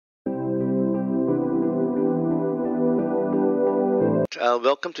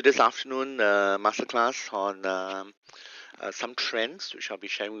Welcome to this afternoon masterclass on some trends which I'll be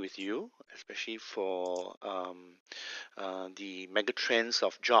sharing with you, especially for the mega trends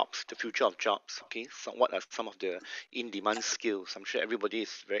of jobs, the future of jobs. Okay, so what are some of the in-demand skills? I'm sure everybody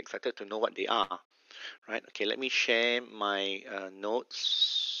is very excited to know what they are, right? Okay, let me share my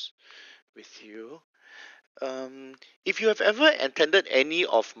notes with you. If you have ever attended any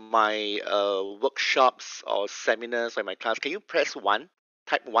of my workshops or seminars or my class, can you press 1,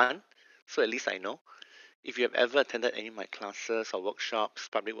 type 1, so at least I know if you have ever attended any of my classes or workshops,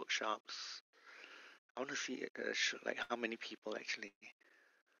 public workshops. I want to see like how many people actually.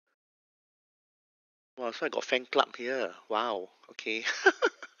 Wow, so I got fan club here. Wow. Okay.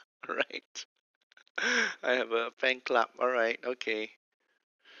 All right. I have a fan club. All right. Okay.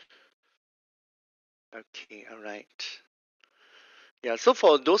 Okay. All right. Yeah, so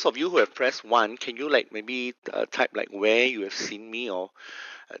for those of you who have pressed 1, can you like maybe type like where you have seen me or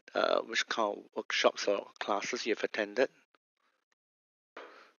which kind of workshops or classes you have attended?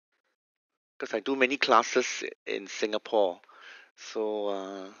 Because I do many classes in Singapore, so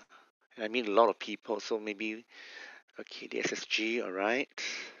and I meet a lot of people. So maybe okay, the SSG, all right.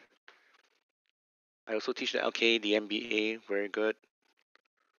 I also teach the the MBA, very good.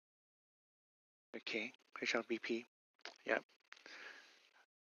 Okay, HRBP, yeah,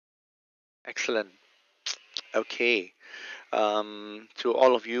 excellent. Okay, to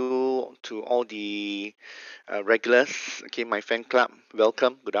all of you, to all the regulars, okay, my fan club,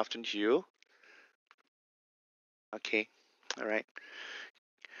 welcome. Good afternoon to you. Okay, all right.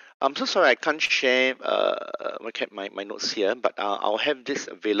 I'm so sorry I can't share my notes here, but I'll have this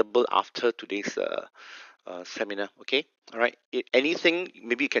available after today's seminar. Okay, all right. Anything,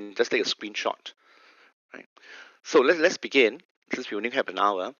 maybe you can just take a screenshot. Right. So let's begin since we only have an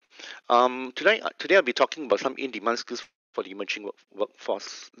hour. Today I'll be talking about some in-demand skills for the emerging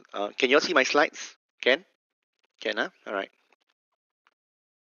workforce. Can you all see my slides? Can, huh? All right.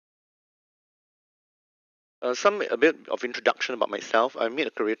 Some a bit of introduction about myself. I made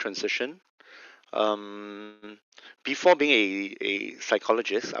a career transition. Um, Before being a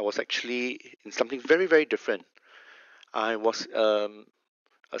psychologist, I was actually in something very, very different. I was a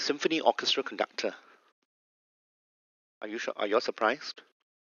symphony orchestra conductor. Are you all surprised?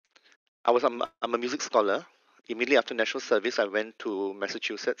 I'm a music scholar. Immediately after national service, I went to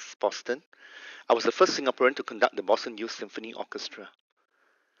Massachusetts, Boston. I was the first Singaporean to conduct the Boston Youth Symphony Orchestra.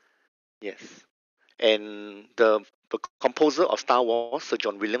 Yes. And the composer of Star Wars, Sir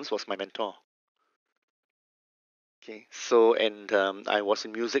John Williams, was my mentor. Okay. So, and I was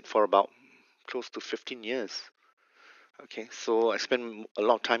in music for about close to 15 years. Okay. So I spent a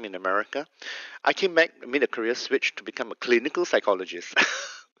lot of time in America. I came back, made a career switch to become a clinical psychologist.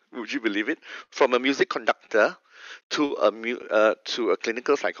 Would you believe it? From a music conductor to a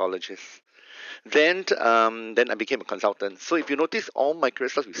clinical psychologist. Then I became a consultant. So if you notice, all my career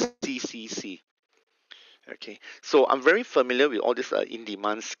starts with CCC. Okay, so I'm very familiar with all these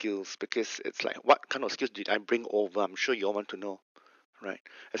in-demand skills because it's like, what kind of skills did I bring over? I'm sure you all want to know, right?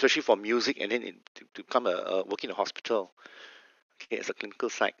 Especially for music and then to become a working in a hospital, okay, as a clinical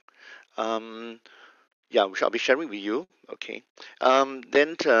psych. Um, yeah, which I'll be sharing with you. Okay.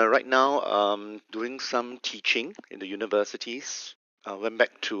 Then right now, doing some teaching in the universities. Went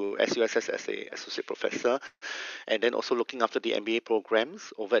back to SUSS as a associate professor, and then also looking after the MBA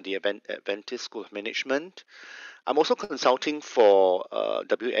programs over at the Adventist School of Management. I'm also consulting for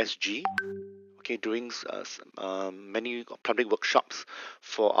WSG. Okay, doing many public workshops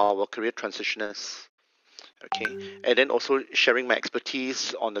for our career transitioners. Okay, and then also sharing my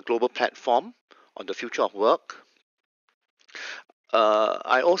expertise on the global platform on the future of work.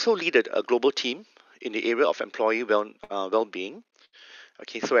 I also lead a global team in the area of employee well-being.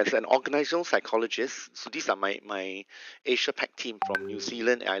 Okay, so as an organizational psychologist, so these are my Asia Pac team from New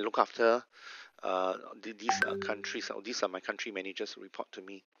Zealand. I look after these countries. Or these are my country managers who report to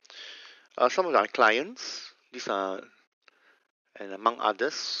me. Some of our clients, these are and among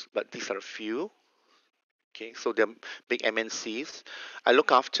others, but these are a few. Okay, so they're big MNCs. I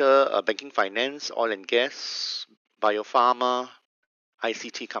look after banking, finance, oil and gas, biopharma,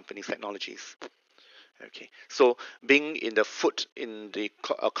 ICT companies, technologies. Okay, so being in the foot in the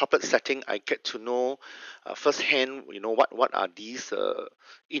corporate setting, I get to know firsthand, what are these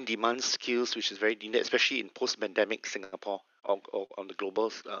in-demand skills, which is very needed, especially in post-pandemic Singapore or on the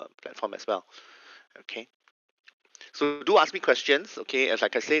global platform as well. Okay, so do ask me questions. Okay, as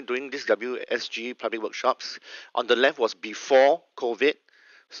like I said, doing this WSG public workshops. On the left was before COVID.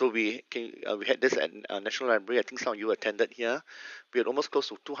 So we had this at National Library. I think some of you attended here. We had almost close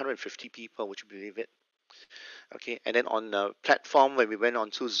to 250 people. Would you believe it? Okay, and then on the platform when we went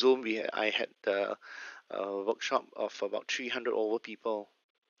on to Zoom, I had the workshop of about 300 over people,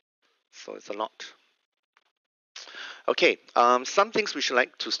 so it's a lot. Okay, some things we should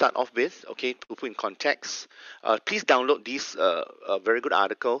like to start off with, okay, to put in context. Please download these very good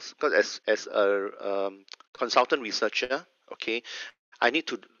articles, because as a consultant researcher, okay, I need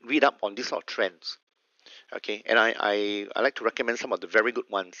to read up on these sort of trends, okay, and I like to recommend some of the very good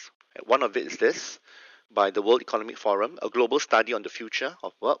ones. One of it is this, by the World Economic Forum, a global study on the future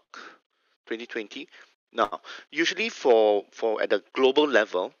of work, 2020. Now, usually for at a global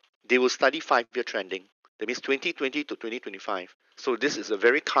level, they will study 5-year trending. That means 2020 to 2025. So this is a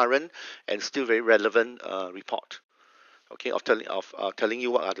very current and still very relevant report. Okay, of telling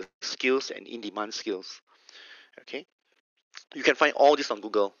you what are the skills and in-demand skills. Okay, you can find all this on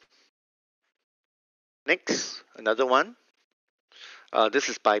Google. Next, another one. This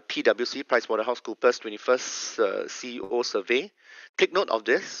is by PwC, PricewaterhouseCoopers 21st CEO survey. Take note of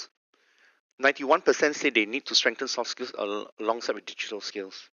this. 91% say they need to strengthen soft skills alongside with digital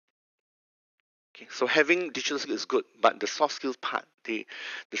skills. Okay, so having digital skills is good, but the soft skills part, the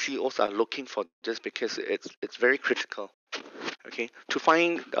CEOs are looking for this because it's very critical. Okay, to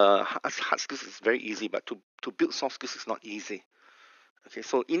find hard skills is very easy, but to build soft skills is not easy. Okay,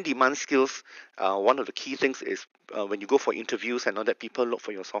 so in-demand skills, one of the key things is when you go for interviews and all that, people look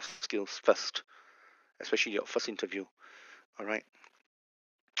for your soft skills first, especially your first interview. All right.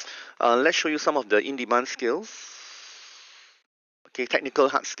 Let's show you some of the in-demand skills. Okay, technical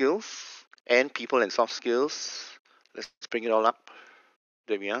hard skills and people and soft skills. Let's bring it all up.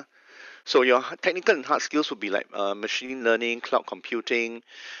 There we are. So your technical and hard skills would be like machine learning, cloud computing,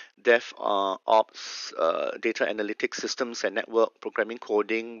 dev ops, data analytics, systems and network, programming,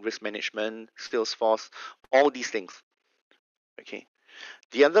 coding, risk management, Salesforce, all these things. Okay.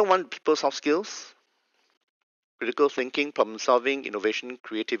 The other one, people soft skills, critical thinking, problem solving, innovation,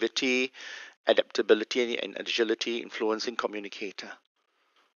 creativity, adaptability and agility, influencing communicator.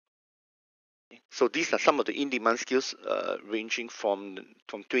 So these are some of the in-demand skills ranging from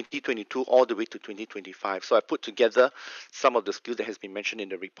 2022 all the way to 2025. So I put together some of the skills that has been mentioned in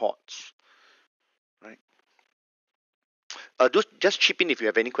the reports. Right. Just chip in if you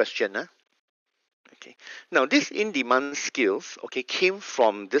have any question. Okay. Now these in-demand skills, okay, came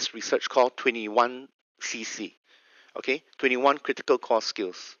from this research called 21CC. Okay, 21 critical core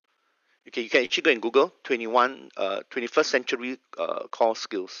skills. Okay, you can actually go and Google 21st century core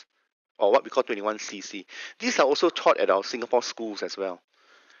skills, or what we call 21CC. These are also taught at our Singapore schools as well.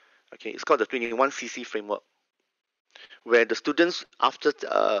 Okay, it's called the 21CC framework, where the students after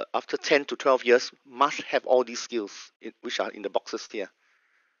 10 to 12 years must have all these skills, which are in the boxes here.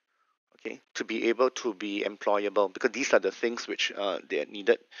 Okay, to be able to be employable, because these are the things which they are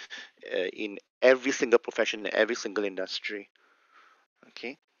needed in every single profession, in every single industry.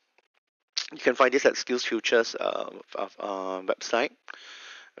 Okay, you can find this at Skills Futures website.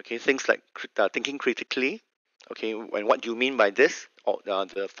 Okay, things like thinking critically. Okay, and what do you mean by this? Or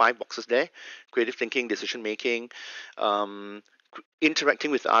the 5 boxes there: creative thinking, decision making, interacting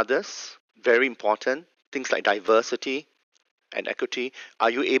with others, very important. Things like diversity and equity. Are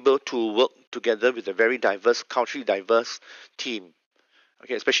you able to work together with a very diverse, culturally diverse team?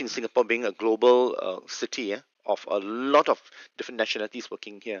 Okay, especially in Singapore being a global city of a lot of different nationalities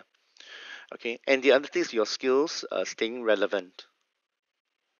working here. Okay, and the other thing is your skills staying relevant.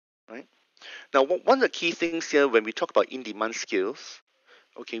 Right. Now, one of the key things here when we talk about in-demand skills,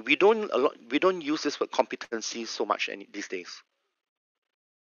 okay, we don't use this word competency so much these days.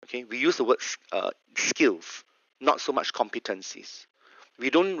 Okay, we use the word skills, not so much competencies. We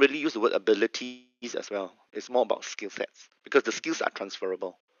don't really use the word abilities as well. It's more about skill sets because the skills are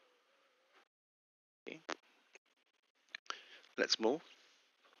transferable. Okay, let's move.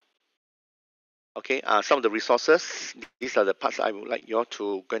 Okay, some of the resources. These are the parts I would like you all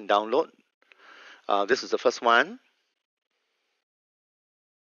to go and download. This is the first one.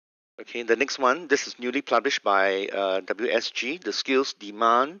 Okay, the next one, this is newly published by WSG, the skills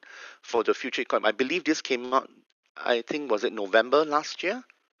demand for the future economy. I believe this came out, I think, was it November last year?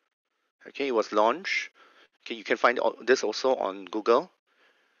 Okay, it was launched. Okay, you can find this also on Google.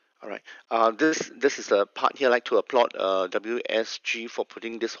 All right, this is a part here. I'd like to applaud WSG for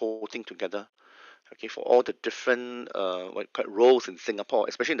putting this whole thing together. Okay, for all the different roles in Singapore,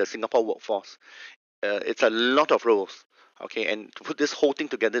 especially in the Singapore workforce. It's a lot of roles. Okay, and to put this whole thing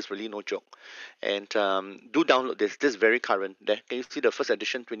together is really no joke. And do download this. This is very current. There, can you see the first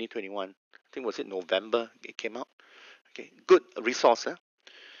edition 2021? I think was it November it came out. Okay, good resource.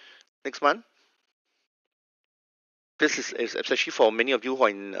 Next one. This is especially for many of you who are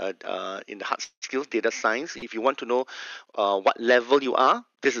in the hard skills, data science. If you want to know what level you are,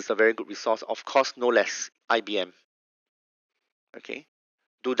 this is a very good resource. Of course, no less IBM. Okay,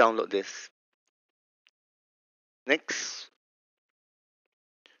 do download this. Next.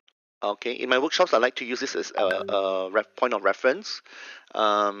 Okay, in my workshops, I like to use this as a point of reference.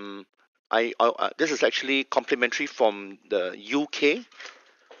 Um, this is actually complimentary from the UK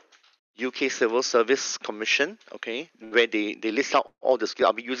Civil Service Commission, okay, where they list out all the skills.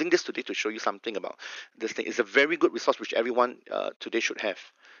 I'll be using this today to show you something about this thing. It's a very good resource which everyone today should have.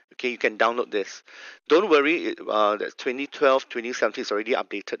 Okay, you can download this. Don't worry, that 2012, 2017 is already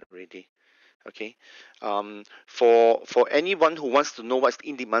updated already. Okay, for anyone who wants to know what's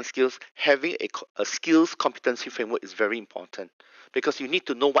in-demand skills, having a skills competency framework is very important because you need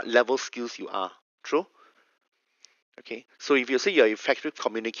to know what level skills you are. True? Okay, so if you say you're an effective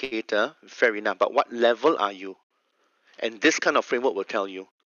communicator, fair enough, but what level are you? And this kind of framework will tell you.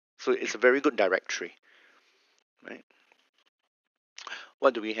 So it's a very good directory, right?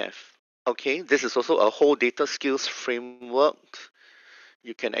 What do we have? Okay, this is also a whole data skills framework.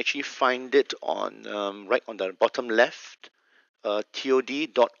 You can actually find it on right on the bottom left,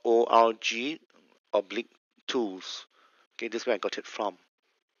 tod.org/tools. Okay, this is where I got it from.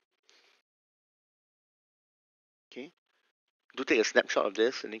 Okay, do take a snapshot of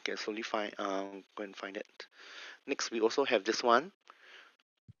this and you can slowly find go and find it. Next, we also have this one.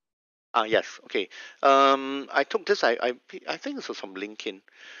 Yes, okay. I took this. I think this was from LinkedIn.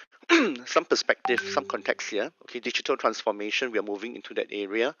 Some perspective, some context here. Okay, digital transformation. We are moving into that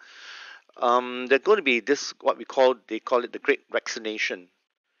area. There's going to be this what they call it the Great Vaccination.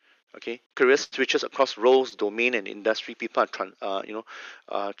 Okay, career switches across roles, domain, and industry. People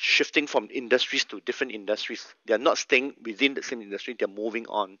are shifting from industries to different industries. They are not staying within the same industry. They're moving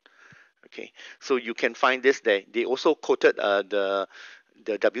on. Okay, so you can find this there. They also quoted the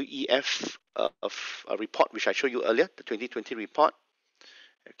WEF of a report which I showed you earlier, the 2020 report.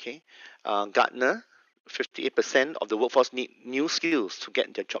 Okay, Gartner, 58% of the workforce need new skills to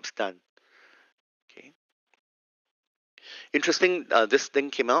get their jobs done. Okay, interesting. This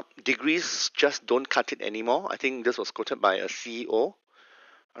thing came out. Degrees just don't cut it anymore. I think this was quoted by a CEO.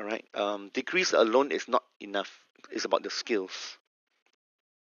 All right, degrees alone is not enough. It's about the skills.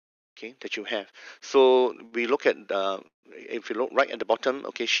 Okay, that you have. So we look at if you look right at the bottom,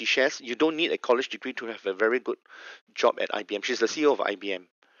 okay, she shares you don't need a college degree to have a very good job at IBM. She's the CEO of IBM.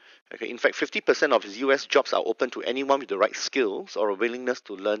 Okay, in fact, 50% of his US jobs are open to anyone with the right skills or a willingness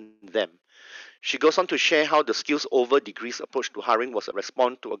to learn them. She goes on to share how the skills over degrees approach to hiring was a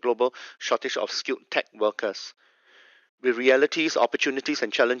response to a global shortage of skilled tech workers. With realities, opportunities,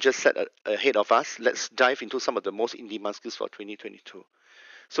 and challenges set ahead of us, let's dive into some of the most in-demand skills for 2022.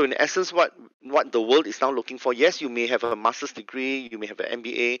 So in essence, what the world is now looking for, yes, you may have a master's degree, you may have an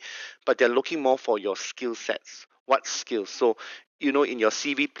MBA, but they're looking more for your skill sets. What skills? So, in your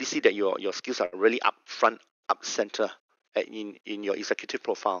CV, please see that your skills are really up front, up center in your executive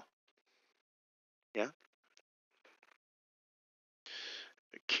profile. Yeah.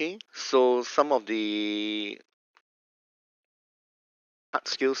 Okay. So some of the hard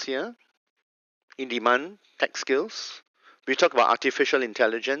skills here, in demand tech skills. We talk about artificial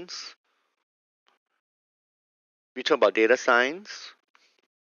intelligence. We talk about data science.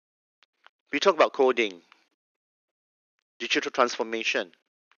 We talk about coding, digital transformation,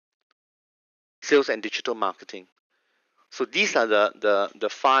 sales and digital marketing. So these are the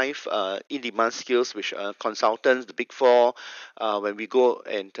five in-demand skills which consultants, the Big Four, when we go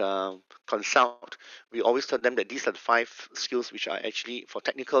and consult, we always tell them that these are the five skills which are actually for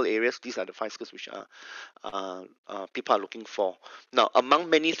technical areas. These are the five skills which are people are looking for. Now, among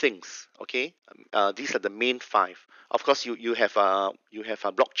many things, okay, these are the main five. Of course, you have a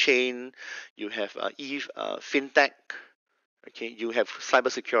blockchain, you have fintech. Okay, you have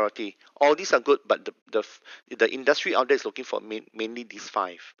cybersecurity. All these are good, but the industry out there is looking for mainly these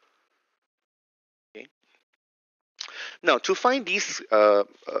five. Okay. Now, to find these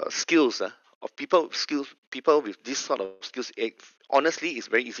skills of people with this sort of skills, honestly, it's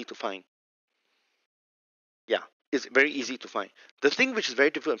very easy to find. Yeah, it's very easy to find. The thing which is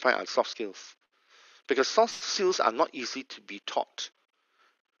very difficult to find are soft skills, because soft skills are not easy to be taught.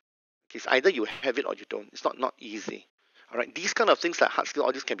 It's either you have it or you don't. It's not easy. All right, these kind of things like hard skills,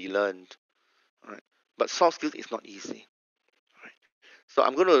 all this can be learned. All right, but soft skills is not easy. So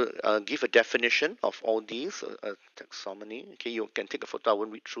I'm going to give a definition of all these, taxonomy. Okay, you can take a photo. I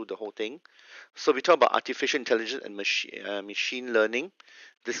won't read through the whole thing. So we talk about artificial intelligence and machine learning.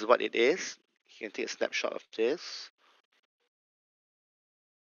 This is what it is. You can take a snapshot of this.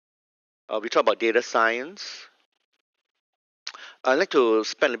 We talk about data science. I'd like to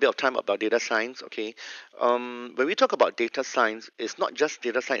spend a bit of time about data science. Okay, when we talk about data science, it's not just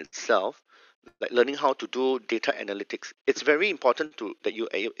data science itself, like learning how to do data analytics. It's very important to that you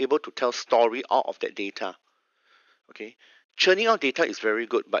are able to tell story out of that data. Okay, churning out data is very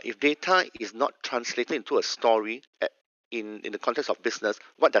good, but if data is not translated into a story in the context of business,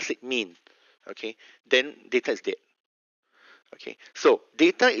 what does it mean? Okay, then data is dead. Okay, so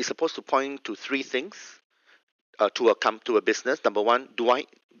data is supposed to point to three things to a business. Number one,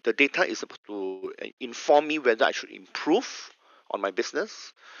 the data is supposed to inform me whether I should improve on my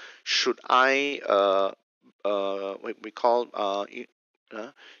business. Should I what we call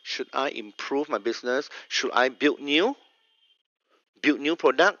should I improve my business? Should I build new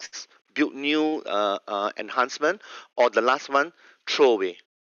products, build new enhancement, or the last one, throw away?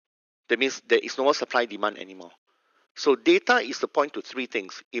 That means there is no more supply demand anymore. So data is the point to three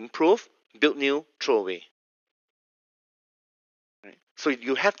things: improve, build new, throw away. Right? So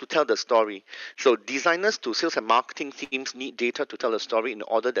you have to tell the story. So designers to sales and marketing teams need data to tell a story in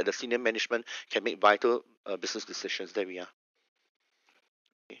order that the senior management can make vital business decisions. There we are.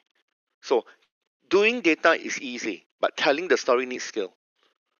 Okay. So doing data is easy, but telling the story needs skill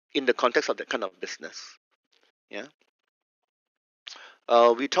in the context of that kind of business. Yeah.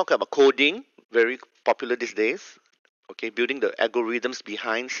 We talk about coding, very popular these days. Okay, building the algorithms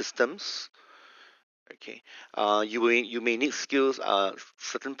behind systems. Okay, you may need skills,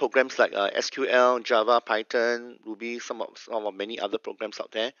 certain programs like SQL, Java, Python, Ruby, some of many other programs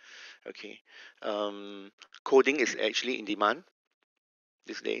out there. Okay, um, coding is actually in demand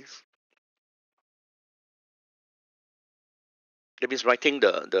these days. That means writing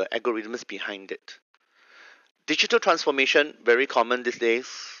the algorithms behind it. Digital transformation, very common these days.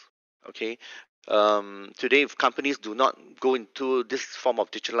 Okay, today if companies do not go into this form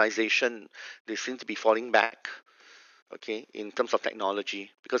of digitalization, they seem to be falling back. Okay, in terms of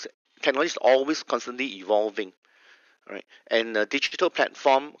technology, because technology is always constantly evolving. Right, and a digital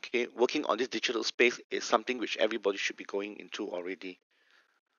platform, okay, working on this digital space is something which everybody should be going into already.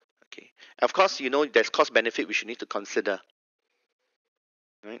 Okay, of course, there's cost benefit which you need to consider,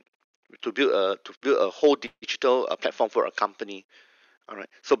 right, to build a whole digital platform for a company. All right,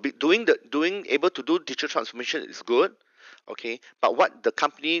 so doing able to do digital transformation is good. Okay, but what the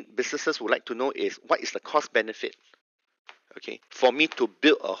company businesses would like to know is what is the cost benefit. Okay, for me to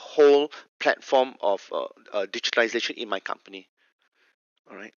build a whole platform of digitalization in my company.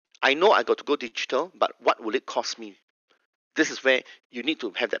 All right, I know I got to go digital, but what will it cost me? This is where you need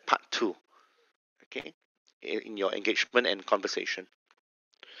to have that part too. Okay, in your engagement and conversation.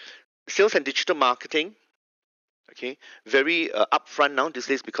 Sales and digital marketing. Okay, very upfront now these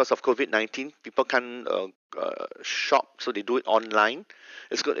days because of COVID-19. People can't shop, so they do it online.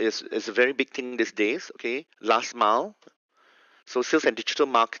 It's good. It's a very big thing these days. Okay, last mile. So sales and digital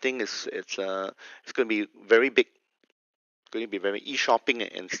marketing it's going to be very big. Going to be very e-shopping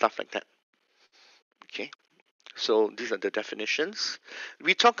and stuff like that. Okay, so these are the definitions.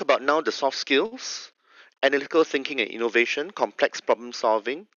 We talk about now the soft skills: analytical thinking and innovation, complex problem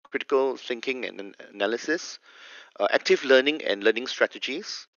solving, critical thinking and analysis, active learning and learning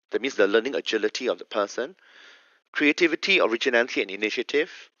strategies. That means the learning agility of the person, creativity, originality and initiative,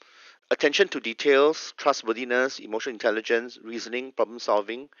 attention to details, trustworthiness, emotional intelligence, reasoning, problem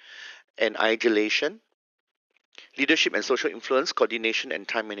solving, and ideation, leadership and social influence, coordination and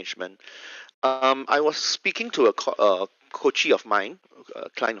time management. I was speaking to a coachee of mine, a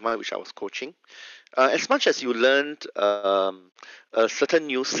client of mine which I was coaching. As much as you learned a certain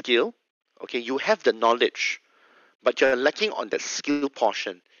new skill, okay, you have the knowledge, but you're lacking on that skill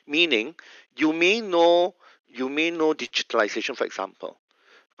portion. Meaning, you may know digitalization, for example.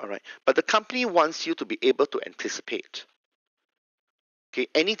 All right, but the company wants you to be able to anticipate. Okay,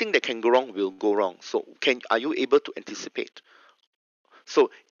 anything that can go wrong will go wrong. So, are you able to anticipate? So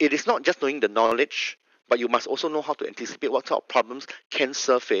it is not just knowing the knowledge, but you must also know how to anticipate what sort of problems can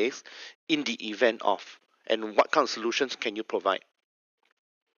surface in the event of, and what kind of solutions can you provide.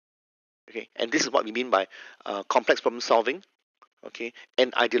 Okay, and this is what we mean by complex problem solving. Okay,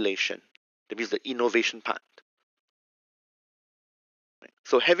 and ideation. That means the innovation part. Right?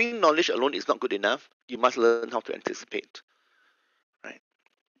 So having knowledge alone is not good enough. You must learn how to anticipate. Right.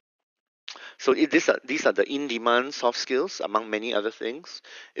 So these are the in-demand soft skills among many other things.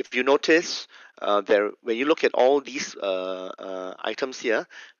 If you notice, when you look at all these items here,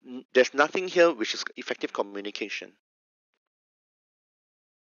 there's nothing here which is effective communication.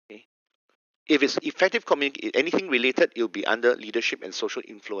 Okay? If it's effective communication, anything related, it will be under leadership and social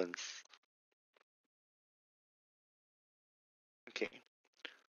influence. Okay.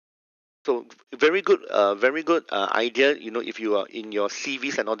 So very good idea. You know, if you are in your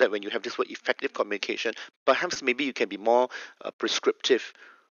CVs and all that, when you have this word effective communication, perhaps maybe you can be more prescriptive.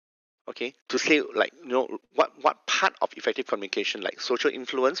 Okay, to say like, you know, what part of effective communication, like social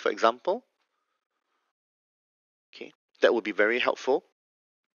influence, for example. Okay, that would be very helpful.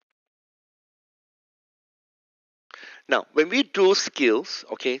 Now, when we do skills,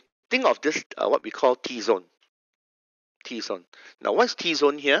 okay, think of this what we call T zone. T zone. Now, what's T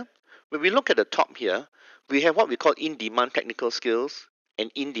zone here? When we look at the top here, we have what we call in-demand technical skills and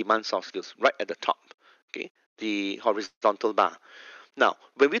in-demand soft skills right at the top. Okay, the horizontal bar. Now,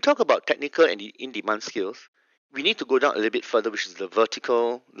 when we talk about technical and in-demand skills, we need to go down a little bit further, which is the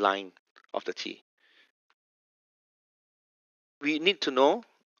vertical line of the T. We need to know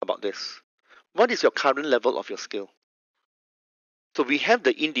about this. What is your current level of your skill? So we have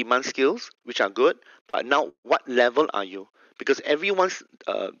the in-demand skills, which are good, but now what level are you? Because everyone's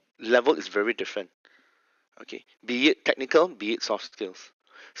level is very different. Okay, be it technical, be it soft skills.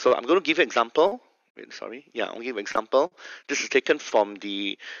 So I'm going to give you an example. Wait, sorry. Yeah, I'll give an example. This is taken from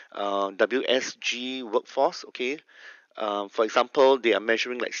the WSG workforce. Okay, for example, they are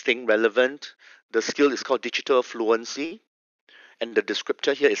measuring like staying relevant. The skill is called digital fluency. And the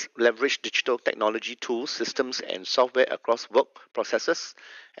descriptor here is leverage digital technology tools, systems, and software across work processes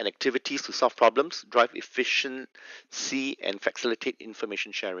and activities to solve problems, drive efficiency, and facilitate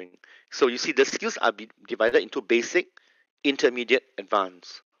information sharing. So you see the skills are divided into basic, intermediate,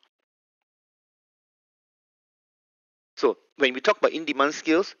 advanced. So when we talk about in-demand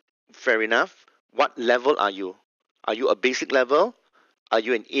skills, fair enough. What level are you? Are you a basic level? Are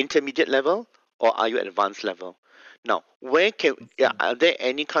you an intermediate level? Or are you at advanced level? Now, where can are there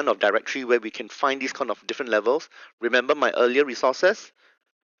any kind of directory where we can find these kind of different levels? Remember my earlier resources,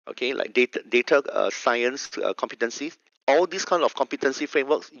 okay, like data science competencies. All these kind of competency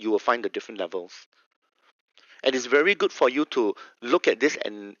frameworks, you will find the different levels, and it's very good for you to look at this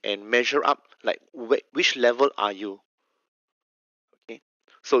and measure up like which level are you. Okay,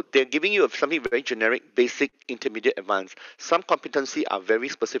 so they're giving you something very generic, basic, intermediate, advanced. Some competency are very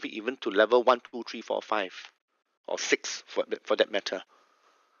specific, even to level 1, 2, 3, 4, 5, or 6 for that matter.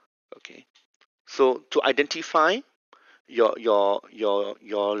 Okay, so to identify your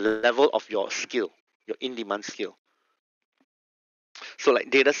level of your skill, your in-demand skill. So like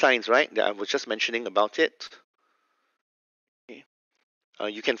data science, right? That I was just mentioning about it. Okay.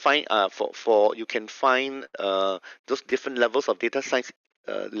 You can find for you can find those different levels of data science,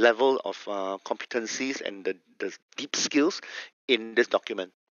 level of competencies and the deep skills in this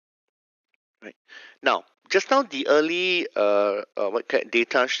document. Right. Now, just now the early what kind of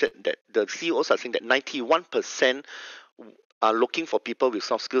data said that the CEOs are saying that 91% are looking for people with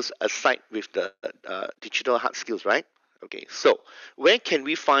soft skills aside with the digital hard skills, right? Okay, so where can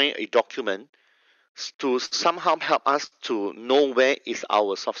we find a document to somehow help us to know where is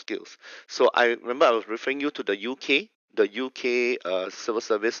our soft skills? So I remember I was referring you to the UK civil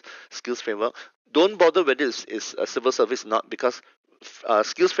service skills framework. Don't bother whether it's a civil service or not, because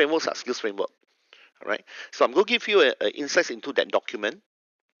skills frameworks are skills framework. All right. So I'm going to give you a insights into that document.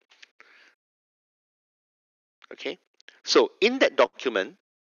 Okay. So in that document,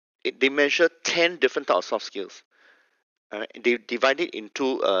 they measure 10 different types of soft skills. They divide it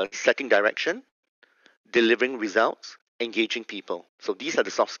into setting direction, delivering results, engaging people. So these are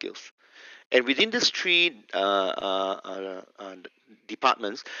the soft skills. And within these three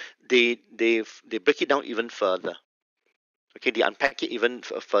departments, they break it down even further. Okay, they unpack it even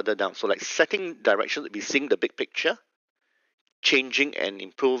further down. So like setting direction would be seeing the big picture, changing and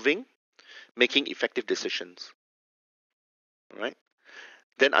improving, making effective decisions. All right.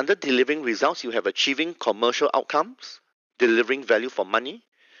 Then under delivering results, you have achieving commercial outcomes, delivering value for money,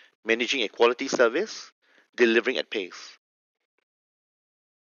 managing a quality service, delivering at pace.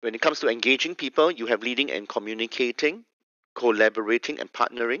 When it comes to engaging people, you have leading and communicating, collaborating and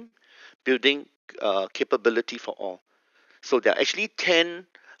partnering, building capability for all. So there are actually 10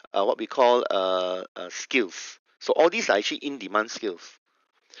 what we call skills. So all these are actually in-demand skills.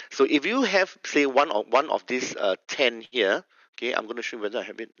 So if you have, say, one of these 10 here, okay, I'm going to show you whether I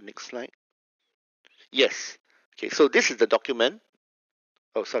have it. Next slide. Yes. Okay, so this is the document.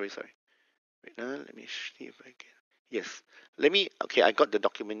 Oh, sorry. Wait, let me see if I can. Yes. Okay, I got the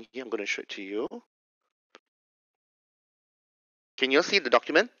document here. I'm going to show it to you. Can you all see the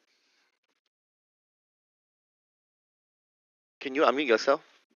document? Can you unmute yourself?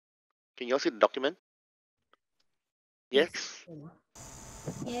 Can you all see the document? Yes?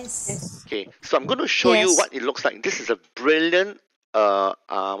 Yes. Okay, so I'm going to show you what it looks like. This is a brilliant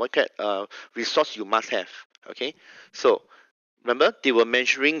resource you must have. Okay, so Remember, they were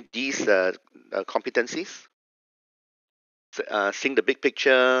measuring these competencies, seeing the big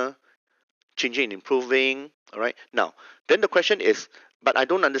picture, changing and improving. All right. Now, then the question is, but I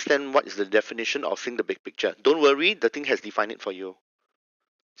don't understand what is the definition of seeing the big picture. Don't worry, the thing has defined it for you.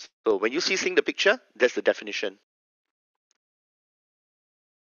 So when you see seeing the picture, that's the definition.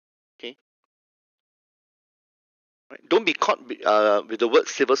 Okay. Right. Don't be caught with the word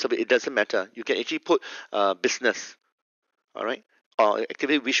civil service. It doesn't matter. You can actually put business. All right. Or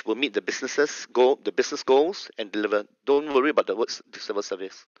activity which will meet the business goals and deliver. Don't worry about the words civil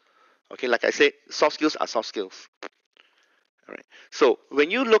service. Okay. Like I said, soft skills are soft skills. All right. So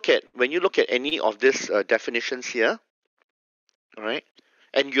when you look at any of these definitions here, all right,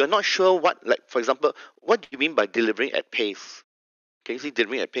 and you're not sure what, like for example, what do you mean by delivering at pace? Can you see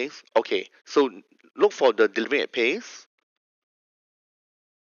delivering at pace? Okay, so look for the delivering at pace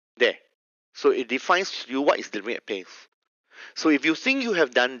there. So it defines to you what is delivering at pace. So if you think you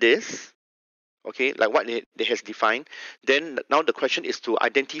have done this, okay, like what they has defined, then now the question is to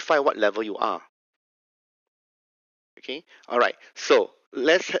identify what level you are. Okay, all right. So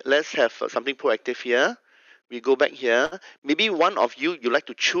let's have something proactive here. We go back here. Maybe one of you like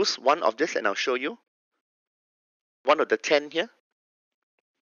to choose one of this, and I'll show you one of the 10 here.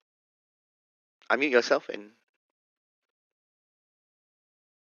 Unmute yourself and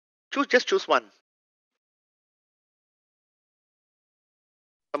choose one.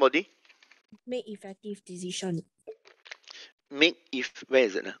 Somebody Make effective decision. where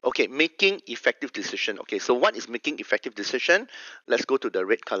is it? Okay, making effective decision. Okay, so what is making effective decision? Let's go to the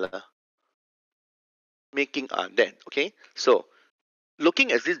red color. Making then. Okay, so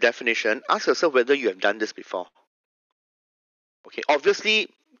looking at this definition, ask yourself whether you have done this before. Okay, obviously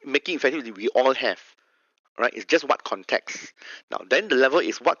making effective we all have. Right, it's just what context. Now then the level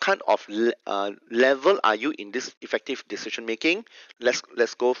is what kind of level are you in this effective decision making. Let's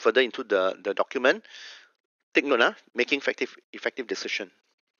go further into the document. Take note, making effective decision.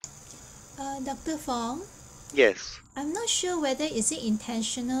 Dr. Fong, Yes. I'm not sure whether is it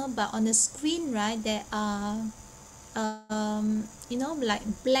intentional, but on the screen, right, there are, like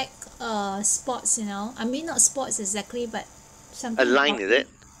black spots. I mean not spots exactly, but A something line, about is it.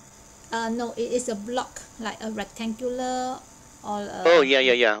 it? No, it is a block, like a rectangular or Oh a.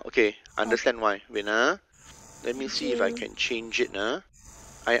 yeah. Okay, Okay. understand why. Wait let me Thank see if I you. can change it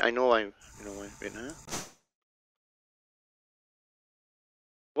I know why. You know why. Wait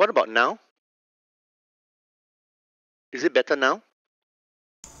What about now? Is it better now?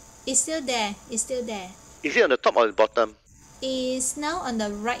 It's still there. It's still there. Is it on the top or the bottom? Is now on the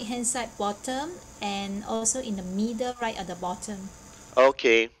right hand side bottom and also in the middle right at the bottom.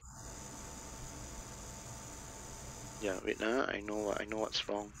 Okay. Yeah, wait I know what's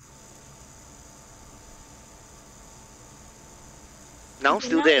wrong. Now Okay,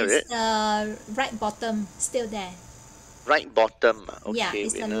 still now there, is it's it? the right bottom still there. Right bottom. Yeah, Okay,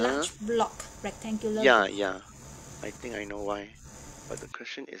 it's a wait large block, rectangular Yeah, block. yeah. I think I know why. But the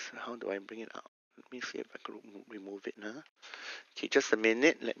question is, how do I bring it out? Let me see if I can remove it now. Okay, just a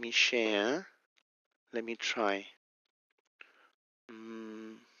minute. Let me share. Let me try.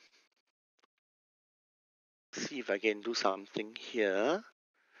 Mm, see if I can do something here.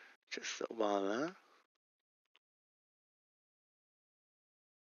 Just a while.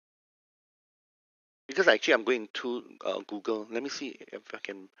 Because actually I'm going to Google. Let me see if I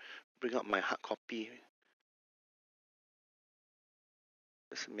can bring up my hard copy.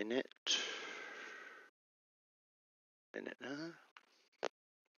 Just a minute.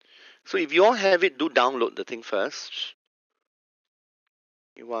 So if you all have it, do download the thing first.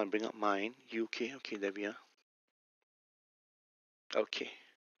 You want to bring up mine. UK. Okay, there we are. Okay.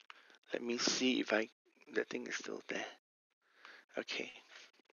 Let me see if the thing is still there. Okay.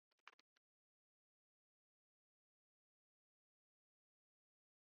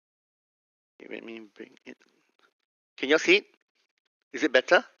 Let me bring it. Can you see it? Is it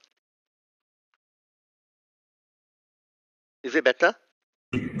better? Is it better?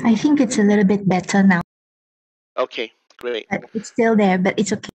 I think it's a little bit better now, Okay, great. but it's still there, but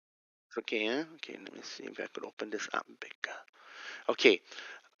it's okay. It's okay, yeah? Okay, let me see if I could open this up bigger. Okay.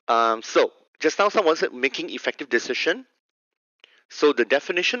 So just now someone said making effective decision. So the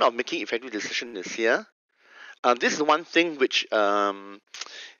definition of making effective decision is here. This is one thing which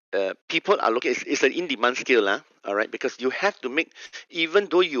people are looking. It's an in-demand skill, all right? Because you have to make, even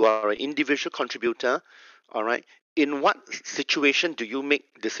though you are an individual contributor, all right. In what situation do you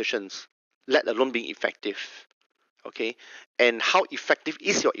make decisions, let alone being effective? Okay, and how effective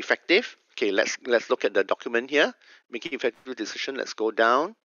is your effective? Okay, let's look at the document here. Making effective decision. Let's go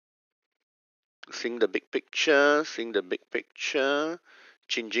down. Seeing the big picture, seeing the big picture,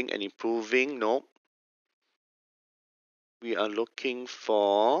 changing and improving. No. We are looking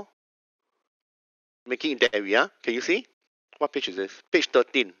for making, there we are. Can you see? What page is this? Page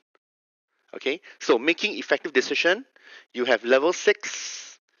 13. Okay, so making effective decision, you have level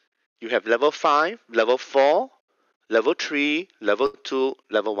 6, you have level 5, level 4, level 3, level 2,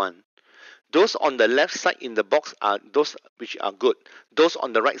 level 1. Those on the left side in the box are those which are good. Those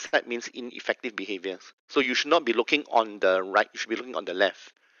on the right side means ineffective behaviors. So you should not be looking on the right, you should be looking on the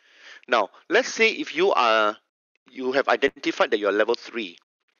left. Now, let's say if you have identified that you're level 3.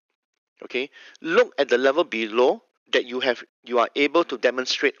 Okay, look at the level below that you are able to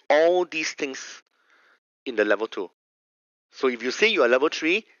demonstrate all these things in the level 2. So if you say you are level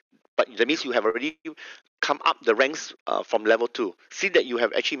 3, but that means you have already come up the ranks from level 2. See that you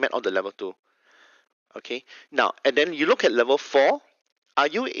have actually met all the level 2. Okay, now, and then you look at level 4. Are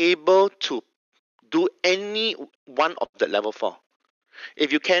you able to do any one of the level 4?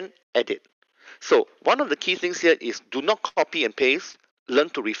 If you can, edit. So one of the key things here is do not copy and paste, learn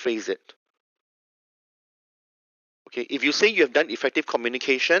to rephrase it. Okay, if you say you have done effective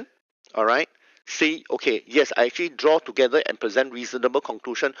communication, all right, say, okay, yes, I actually draw together and present reasonable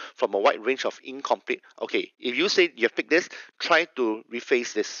conclusion from a wide range of incomplete. Okay, if you say you have picked this, try to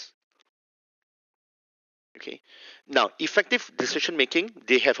rephrase this. Okay, now effective decision making,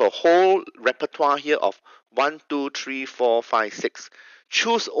 they have a whole repertoire here of 1, 2, 3, 4, 5, 6.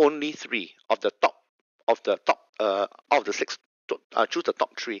 Choose only 3 of the top of the 6. Choose the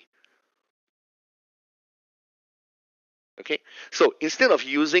top 3. Okay, so instead of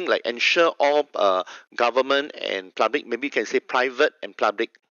using like ensure all government and public, maybe you can say private and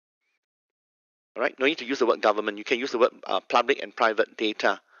public. All right, no need to use the word government. You can use the word public and private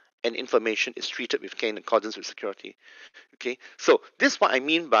data and information is treated with care in accordance with security. Okay, so this is what I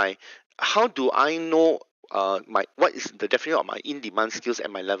mean by how do I know what is the definition of my in-demand skills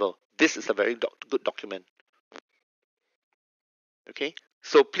and my level. This is a very good document. Okay,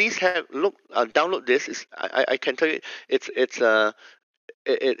 so please have download this. I can tell you it's a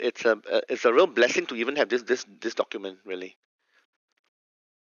real blessing to even have this document, really.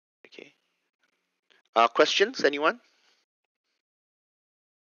 Okay. Questions, anyone?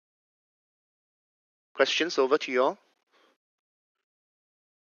 Questions, over to you all.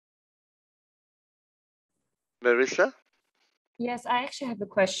 Marissa? Yes, I actually have a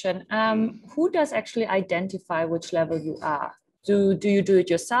question. Who does actually identify which level you are? Do you do it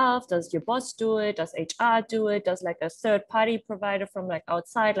yourself? Does your boss do it? Does HR do it? Does like a third party provider from like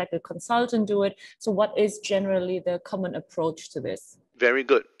outside, like a consultant do it? So what is generally the common approach to this? Very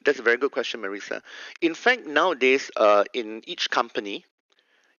good. That's a very good question, Marissa. In fact, nowadays, in each company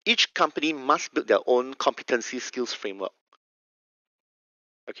must build their own competency skills framework.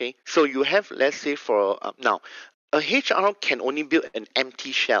 Okay, so you have, let's say for now, a HR can only build an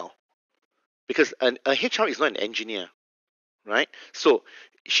empty shell because a HR is not an engineer, right? So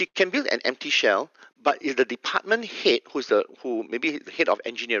she can build an empty shell, but if the department head, who maybe the head of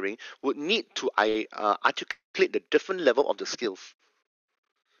engineering, would need to articulate the different level of the skills.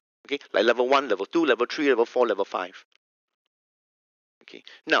 Okay, like level 1, level 2, level 3, level 4, level 5. Okay,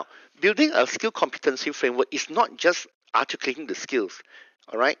 now building a skill competency framework is not just articulating the skills.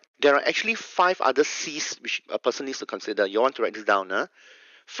 All right, there are actually 5 other C's which a person needs to consider. You want to write this down, huh?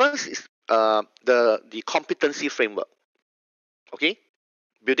 First is the competency framework. Okay,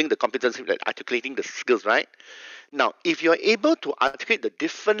 building the competency, like articulating the skills, right? Now, if you're able to articulate the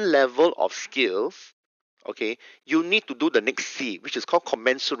different level of skills, okay, you need to do the next C, which is called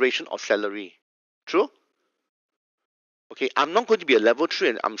commensuration of salary. True? Okay, I'm not going to be a level 3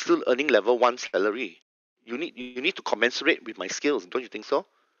 and I'm still earning level 1 salary. You need to commensurate with my skills, don't you think so?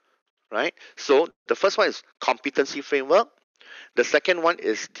 Right? So the first one is competency framework. The second one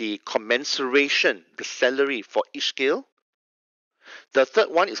is the commensuration, the salary for each skill. The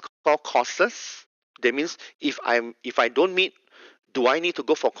third one is called courses. That means if I don't meet, will I need to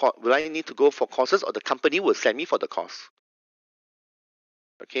go for courses, or the company will send me for the course?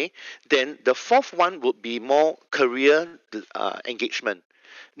 Okay. Then the fourth one would be more career engagement.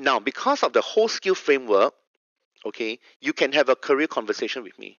 Now, because of the whole skill framework, okay, you can have a career conversation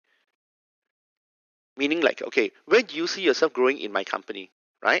with me. Meaning like, okay, where do you see yourself growing in my company,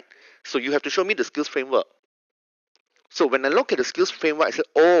 right? So you have to show me the skills framework. So when I look at the skills framework, I said,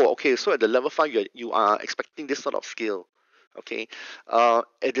 oh, okay, so at the level 5, you are expecting this sort of skill. Okay.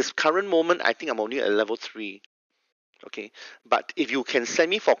 At this current moment, I think I'm only at level 3. Okay. But if you can send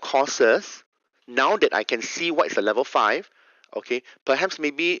me for courses, now that I can see what is the level 5, okay, perhaps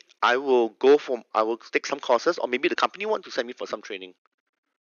maybe I will take some courses, or maybe the company want to send me for some training.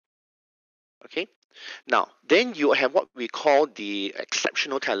 Okay. Now, then you have what we call the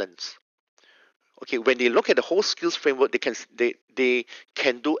exceptional talents. Okay, when they look at the whole skills framework, they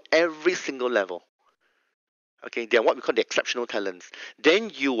can do every single level. Okay, they are what we call the exceptional talents.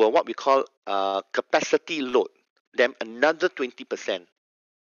 Then you will what we call capacity load them another 20%.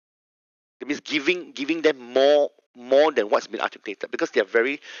 That means giving them more than what's been articulated, because they are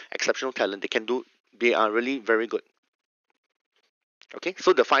very exceptional talent. They are really very good. Okay,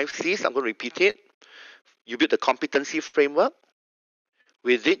 so the 5 C's, I'm going to repeat it. You build the competency framework.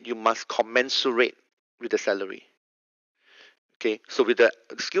 With it, you must commensurate with the salary. Okay, so with the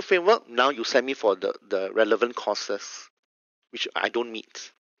skill framework, now you send me for the relevant courses, which I don't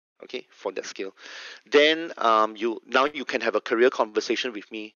meet. Okay, for that skill. Then you can have a career conversation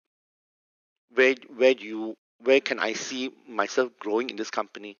with me. Where can I see myself growing in this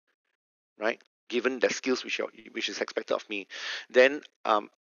company, right? Given the skills which is expected of me. Then I'm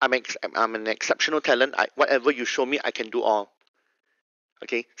an exceptional talent. Whatever you show me, I can do all.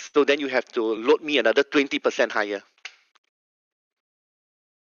 Okay, so then you have to load me another 20% higher.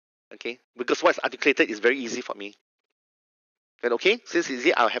 Okay, because what's articulated is very easy for me. Then okay, since it's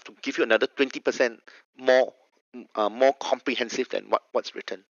easy, I'll have to give you another 20% more comprehensive than what's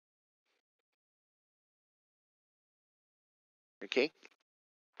written. Okay,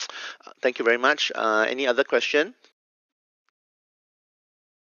 thank you very much. Any other question?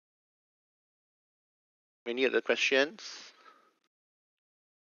 Any other questions?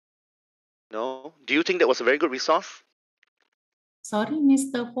 No? Do you think that was a very good resource? Sorry,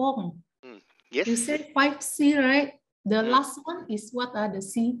 Mr. Fong. Yes? You said 5C, right? The Mm. last one is what are the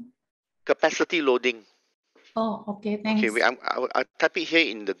C? Capacity loading. Oh, okay, thanks. Okay, wait, I'll type it here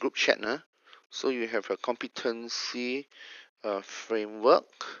in the group chat. So you have a competency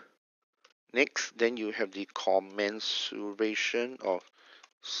framework. Next, then you have the commensuration of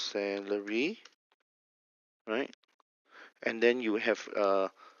salary, right? And then you have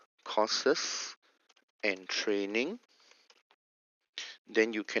courses and training.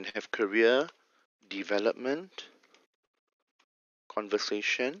 Then you can have career development,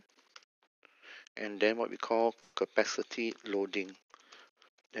 conversation, and then what we call capacity loading.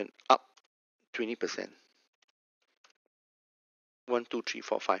 Then up 20%. 1, 2, 3,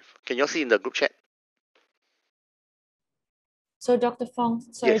 4, 5. Can you all see in the group chat? So Dr. Fong,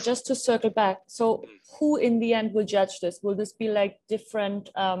 sorry, Yes. just to circle back. So who in the end will judge this? Will this be like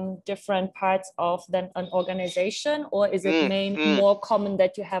different parts of then an organization, or is it more common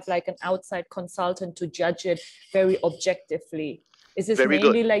that you have like an outside consultant to judge it very objectively? Is this Very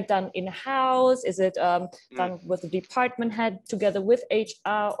mainly good. like done in-house? Is it done with the department head together with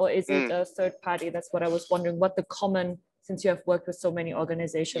HR, or is it a third party? That's what I was wondering, what the common, since you have worked with so many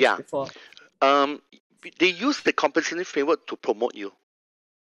organizations before. They use the competency framework to promote you.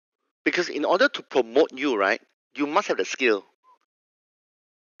 Because in order to promote you, right, you must have the skill.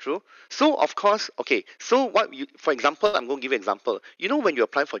 True. So of course, okay. So for example, I'm going to give you an example. You know, when you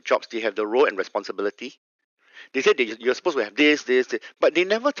apply for jobs, they have the role and responsibility. They say you're supposed to have this, but they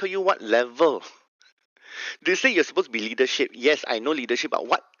never tell you what level. They say you're supposed to be leadership. Yes, I know leadership, but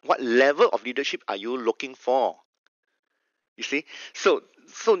what level of leadership are you looking for? You see, so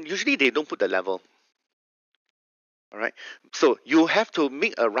usually they don't put the level. All right. So you have to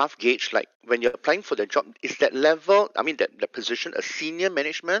make a rough gauge, like when you're applying for the job, is that level, I mean that position, a senior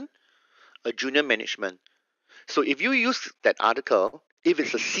management, a junior management? So if you use that article, if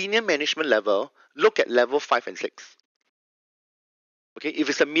it's a senior management level, look at level 5 and 6. Okay, if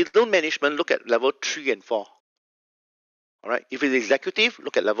it's a middle management, look at level 3 and 4. All right, if it's executive,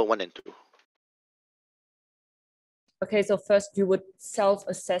 look at level 1 and 2. Okay, so first you would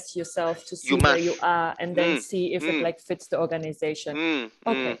self-assess yourself to see where you are, and then see if it like fits the organization.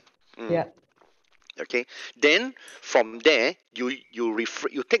 Okay. Yeah. Okay. Then from there, you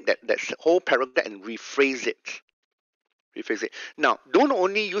take that whole paragraph and rephrase it. Now, don't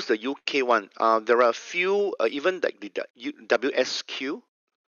only use the UK one. There are a few, even like the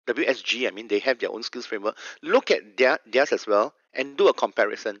WSG. I mean, they have their own skills framework. Look at theirs as well and do a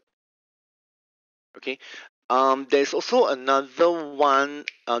comparison. Okay. There's also another one.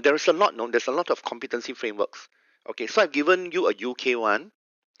 There's a lot of competency frameworks. Okay, so I've given you a UK one.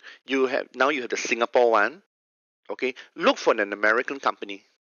 You have the Singapore one. Okay, look for an American company.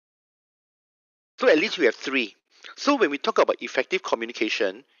 So at least you have 3. So when we talk about effective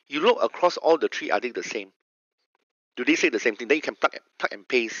communication, you look across all the 3. Are they the same? Do they say the same thing? Then you can plug and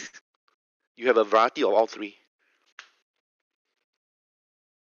paste. You have a variety of all 3.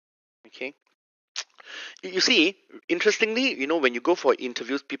 Okay. You see, interestingly, you know, when you go for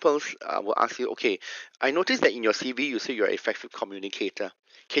interviews, people will ask you, okay, I noticed that in your CV you say you're an effective communicator.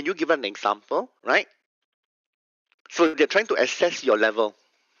 Can you give an example, right? So they're trying to assess your level.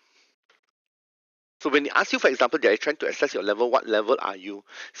 So when they ask you, for example, they're trying to assess your level, what level are you?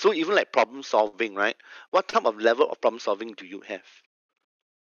 So even like problem solving, right? What type of level of problem solving do you have?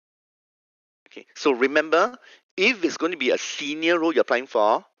 Okay, so remember, if it's going to be a senior role you're applying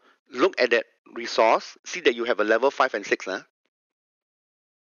for, look at that resource, see that you have a level 5 and 6.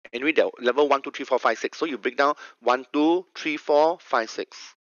 And read that level 1, 2, 3, 4, 5, 6. So you break down 1, 2, 3, 4, 5, 6.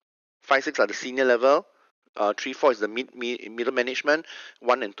 5, 6 are the senior level. 3, 4 is the middle management.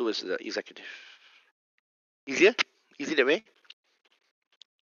 1 and 2 is the executive. Easier? Easy that way?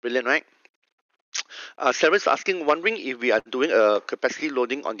 Brilliant, right? Sarah is asking, wondering if we are doing a capacity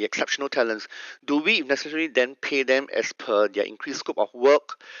loading on the exceptional talents, do we necessarily then pay them as per their increased scope of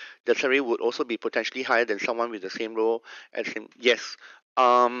work? The salary would also be potentially higher than someone with the same role. Yes.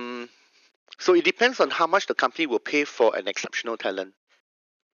 So it depends on how much the company will pay for an exceptional talent.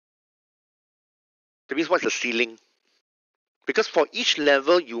 That means what's the ceiling? Because for each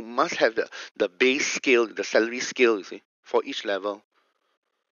level, you must have the base scale, the salary scale, you see, for each level.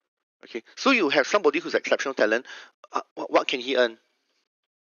 Okay, so you have somebody who's exceptional talent. What can he earn?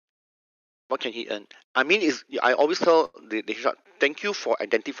 What can he earn? I mean, I always tell the HR, thank you for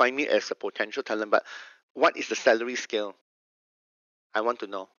identifying me as a potential talent, but what is the salary scale? I want to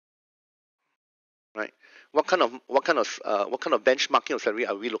know, right? What kind of benchmarking of salary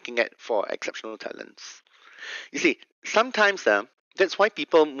are we looking at for exceptional talents? You see, sometimes that's why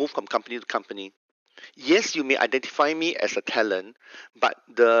people move from company to company. Yes, you may identify me as a talent, but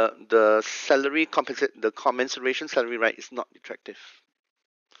the salary the commensuration salary, right, is not attractive.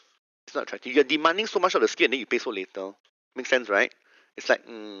 It's not attractive. You're demanding so much of the skill and then you pay so little. Makes sense, right? It's like,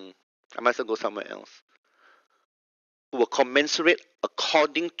 I might as well go somewhere else. Who will commensurate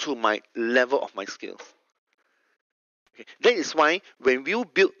according to my level of my skills. Okay. That is why when you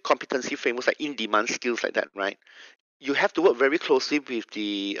build competency frameworks like in-demand skills like that, right, you have to work very closely with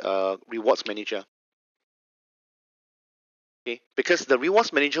the rewards manager. Okay, because the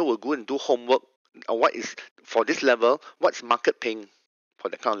rewards manager will go and do homework. What is for this level? What's market paying for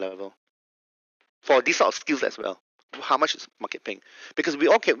that kind of level? For these sort of skills as well, how much is market paying? Because we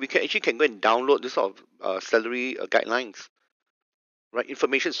can actually go and download this sort of salary guidelines, right?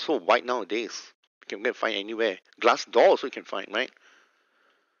 Information is so wide nowadays. You can go and find anywhere. Glassdoor also you can find, right?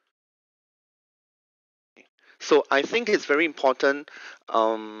 So I think it's very important.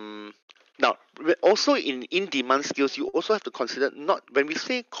 Now, also in demand skills, you also have to consider, not when we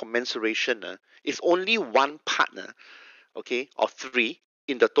say commensuration, it's only one partner, okay, or 3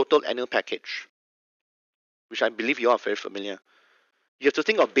 in the total annual package, which I believe you are very familiar. You have to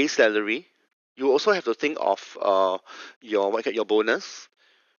think of base salary. You also have to think of your bonus.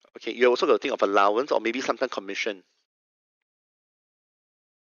 Okay, you also got to think of allowance or maybe sometimes commission.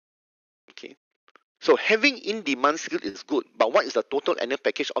 Okay, so having in-demand skill is good, but what is the total annual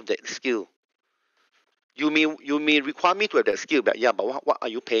package of that skill? You may require me to have that skill, but yeah, but what are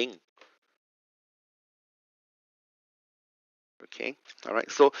you paying? Okay, all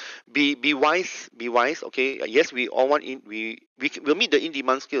right. So be wise, be wise. Okay, yes, we all want we'll meet the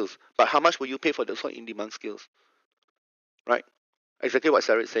in-demand skills, but how much will you pay for those in-demand skills? Right? Exactly what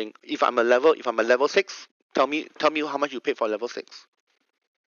Sarah is saying. If I'm a level 6, tell me how much you pay for level 6.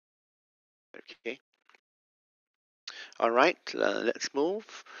 Okay. All right, let's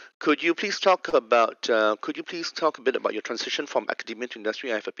move. Could you please talk a bit about your transition from academia to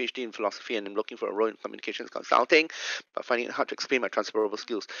industry? I have a PhD in philosophy and I'm looking for a role in communications consulting, but finding it hard to explain my transferable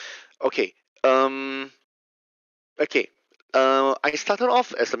skills. Okay. Okay. I started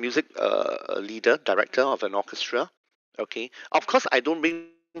off as a music leader, director of an orchestra. Okay. Of course, I don't bring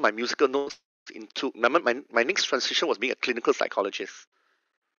my musical notes into. My next transition was being a clinical psychologist.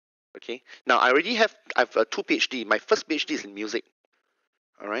 Okay. Now I have 2 PhD. My first PhD is in music.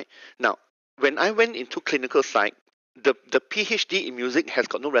 All right. Now, when I went into clinical psych, the PhD in music has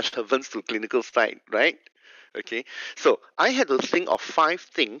got no relevance to clinical psych, right? Okay. So I had to think of 5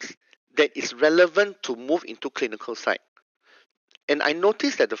 things that is relevant to move into clinical psych. And I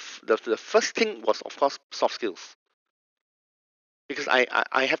noticed that the first thing was, of course, soft skills. Because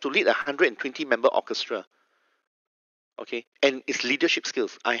I have to lead a 120 member orchestra. Okay. And it's leadership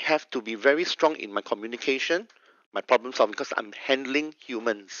skills. I have to be very strong in my communication, my problem solving, because I'm handling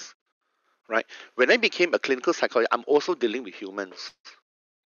humans. Right? When I became a clinical psychologist, I'm also dealing with humans.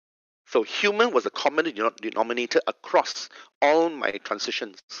 So human was a common denominator across all my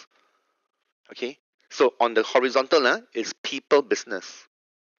transitions. Okay. So on the horizontal, is people business.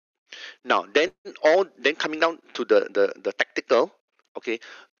 Now then coming down to the tactical. Okay.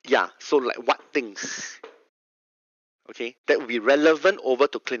 Yeah. So like what things? okay, that will be relevant over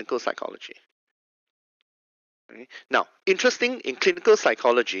to clinical psychology. Okay? Now, interesting in clinical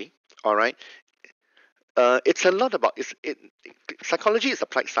psychology, all right, it's a lot about psychology is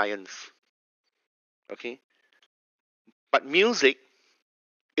applied science, okay, but music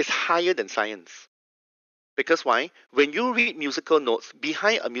is higher than science. Because why? When you read musical notes,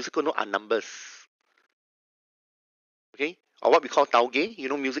 behind a musical note are numbers. Okay? Or what we call tauge, you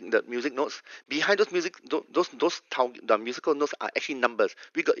know, the music notes. Behind those the musical notes are actually numbers.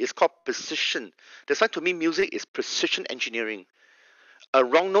 It's called precision. That's why to me music is precision engineering. A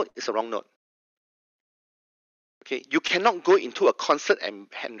wrong note is a wrong note. Okay, you cannot go into a concert and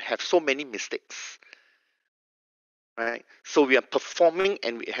have so many mistakes. Right? So we are performing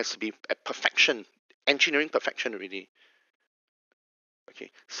and it has to be at perfection, engineering perfection already.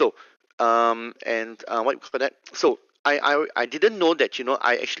 Okay, so what you call that? So I didn't know that, you know,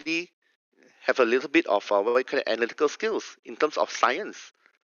 I actually have a little bit of what you call it, analytical skills in terms of science.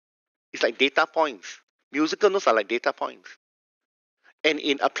 It's like data points. Musical notes are like data points. And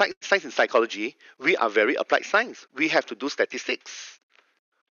in applied science and psychology, we are very applied science. We have to do statistics.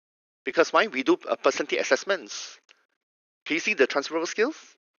 Because why? We do personality assessments. Can you see the transferable skills?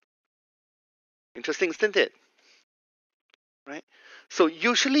 Interesting, isn't it? Right? So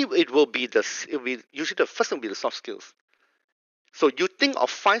usually usually the first one will be the soft skills. So you think of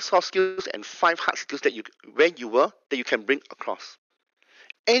 5 soft skills and 5 hard skills that you can bring across.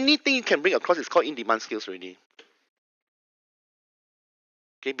 Anything you can bring across is called in-demand skills already.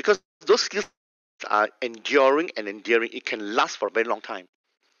 Okay, because those skills are enduring and endearing. It can last for a very long time.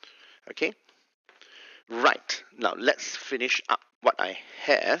 Okay, right. Now let's finish up what I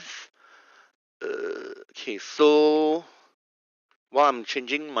have. Okay, so while I'm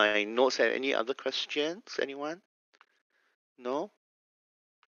changing my notes, any other questions? Anyone? No?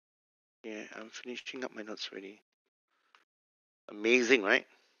 Yeah, I'm finishing up my notes already. Amazing, right?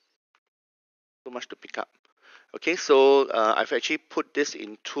 So much to pick up. Okay, so I've actually put this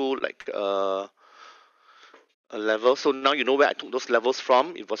into like a level. So now you know where I took those levels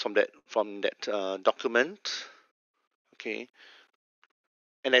from. It was from that document. Okay,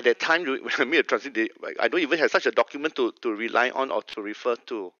 and at that time when I made a translation, I don't even have such a document to rely on or to refer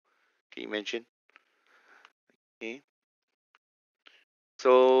to. Can you imagine? Okay.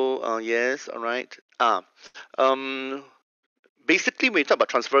 So yes, all right. Basically, when you talk about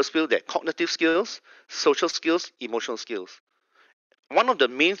transferable skills, there are cognitive skills, social skills, emotional skills. One of the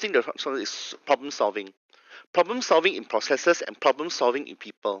main things that is problem solving. Problem solving in processes and problem solving in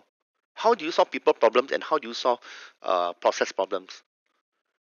people. How do you solve people problems and how do you solve process problems?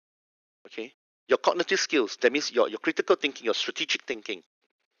 Okay, your cognitive skills, that means your critical thinking, your strategic thinking,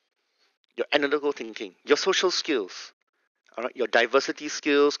 your analytical thinking, your social skills, all right, your diversity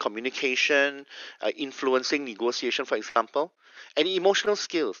skills, communication, influencing, negotiation, for example, and emotional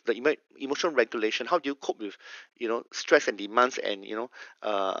skills, the emotional regulation. How do you cope with, you know, stress and demands and, you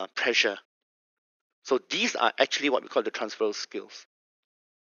know, pressure? So these are actually what we call the transferable skills.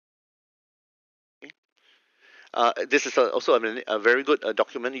 Okay? This is also a very good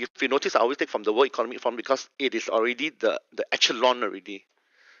document. If you notice, I always take from the World Economic Forum because it is already the echelon already.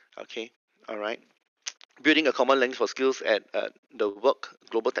 Okay, all right. Building a common language for skills at the work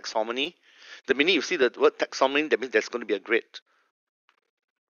global taxonomy. The minute you see the word taxonomy, that means there's going to be a grade.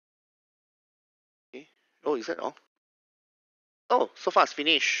 Okay. Oh, is that all? Oh, so far it's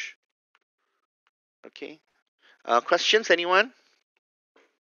finished. Okay. Questions, anyone?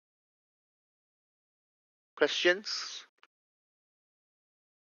 Questions?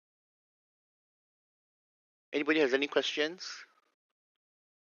 Anybody has any questions?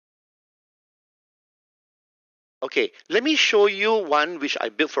 Okay, let me show you one which I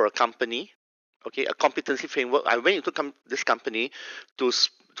built for a company. Okay, a competency framework. I went into this company to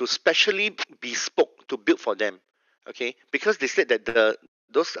specially bespoke to build for them. Okay, because they said that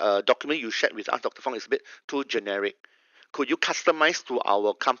those document you shared with us, Dr. Fong, is a bit too generic. Could you customize to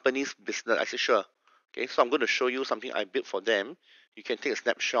our company's business? I said sure. Okay, so I'm going to show you something I built for them. You can take a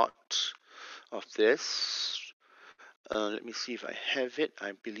snapshot of this. Let me see if I have it.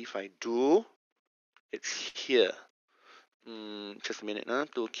 I believe I do. It's here. Just a minute.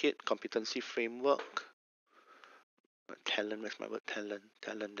 Toolkit, competency framework. Talent, where's my word?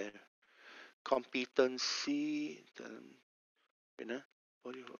 Talent there. Competency, talent, you know,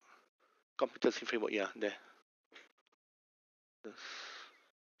 competency framework, yeah, there.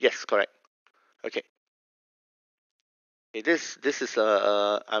 Yes, correct. Okay. Okay, this is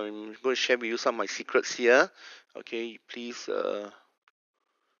I'm going to share with you some of my secrets here. Okay, please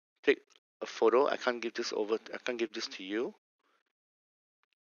take a photo. I can't give this to you.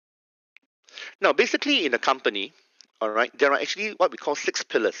 Now, basically in a company, all right, there are actually what we call 6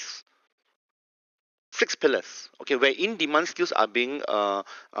 pillars. 6 pillars, okay, where in-demand skills are being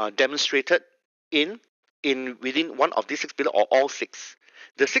demonstrated in within one of these 6 pillars or all 6.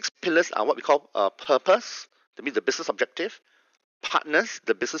 The 6 pillars are what we call purpose, that means the business objective, partners,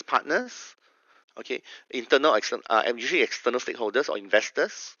 the business partners, okay, internal, external, usually external stakeholders or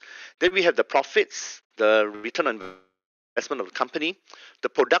investors. Then we have the profits, the return on investment of the company, the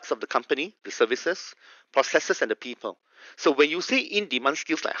products of the company, the services, processes, and the people. So when you say in-demand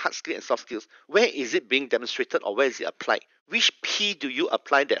skills like hard skills and soft skills, where is it being demonstrated or where is it applied? Which P do you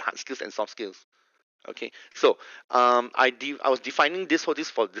apply that hard skills and soft skills? Okay, so I was defining this for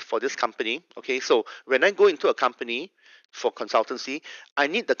this company. Okay, so when I go into a company for consultancy, I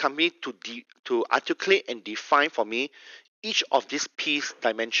need the company to articulate and define for me each of these P's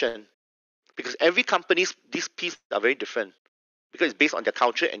dimension, because every company's these P's are very different because it's based on their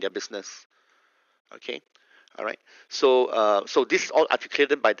culture and their business. Okay, all right. So this is all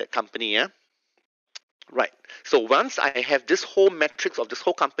articulated by that company. Yeah. Right. So once I have this whole metrics of this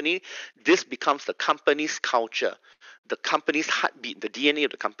whole company, this becomes the company's culture, the company's heartbeat, the DNA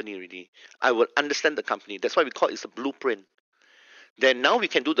of the company already. I will understand the company. That's why we call it a blueprint. Then now we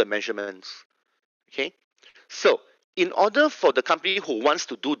can do the measurements. Okay. So in order for the company who wants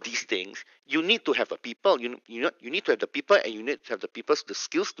to do these things, you need to have a people. You need to have the people, and you need to have the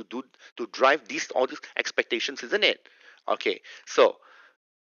skills to drive all these expectations, isn't it? Okay. So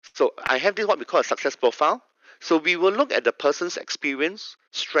I have this what we call a success profile. So we will look at the person's experience,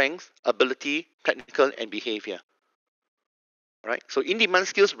 strength, ability, technical, and behavior. Right. So in-demand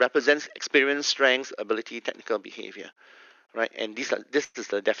skills represents experience, strength, ability, technical, behavior. Right. And this is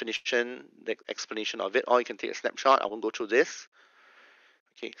the definition, the explanation of it. Or you can take a snapshot. I won't go through this.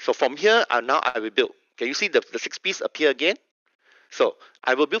 Okay. So from here, now I will build. Can you see the 6 P's appear again? So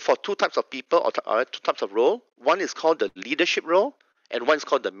I will build for 2 types of people or 2 types of role. One is called the leadership role, and one is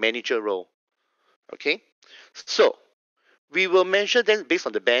called the manager role. Okay, so we will measure then based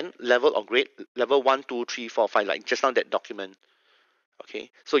on the band, level or grade, level 1, 2, 3, 4, 5, like just now that document.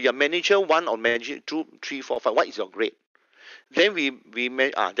 Okay, so your manager 1 or manager 2, 3, 4, 5, what is your grade? Then we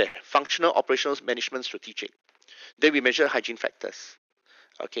measure the functional, operational, management, strategic. Then we measure hygiene factors.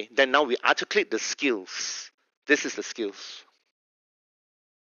 Okay, then now we articulate the skills. This is the skills.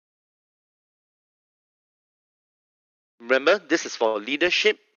 Remember, this is for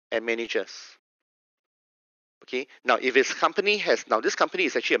leadership and managers. Okay, now if this company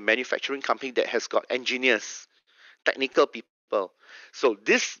is actually a manufacturing company that has got engineers, technical people. So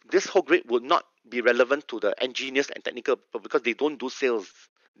this whole grade would not be relevant to the engineers and technical people because they don't do sales.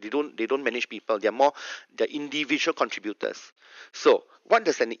 They don't manage people. They're more the individual contributors. So what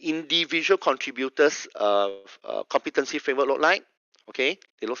does an individual contributors competency framework look like? Okay,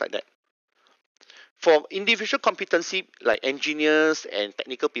 it looks like that. For individual competency, like engineers and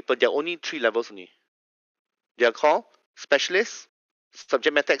technical people, there are only 3 levels only. They are called specialists,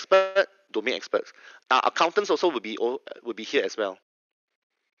 subject matter expert, domain experts. Accountants also will be here as well.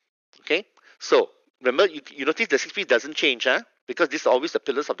 Okay, so remember you notice the 6 P doesn't change, because these are always the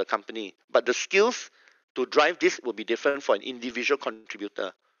pillars of the company. But the skills to drive this will be different for an individual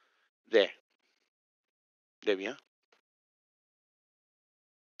contributor. There we are.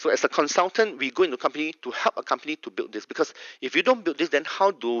 So as a consultant, we go into a company to help a company to build this, because if you don't build this, then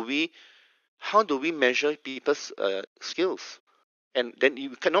how do we measure people's skills? And then you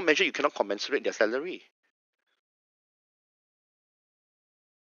cannot measure, you cannot commensurate their salary.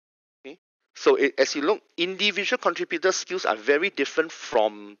 Okay, so as you look, individual contributor skills are very different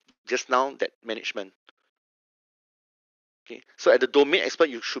from just now that management. Okay, so at the domain expert,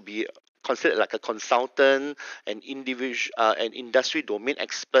 you should be considered like a consultant, an individual, an industry domain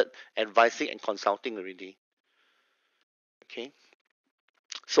expert, advising and consulting already. Okay,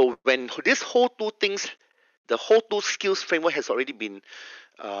 so when this whole 2 things, the whole 2 skills framework has already been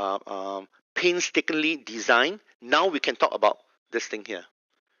painstakingly designed, now we can talk about this thing here.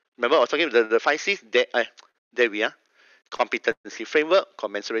 Remember I was talking about the 5 C's? There we are. Competency framework,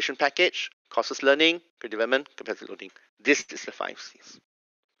 commensuration package, courses learning, career development, capacity loading. This is the 5 C's.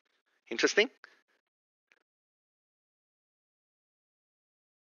 Interesting?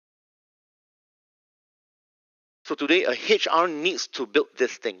 So today a HR needs to build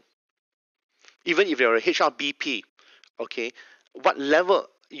this thing. Even if you're a HR BP, okay, what level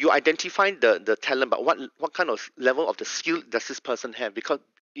you identify the talent, but what kind of level of the skill does this person have? Because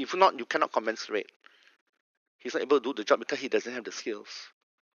if not, you cannot commensurate. He's not able to do the job because he doesn't have the skills.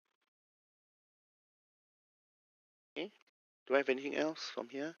 Okay, do I have anything else from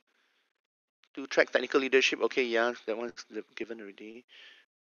here? To track technical leadership, okay, yeah, that one's given already.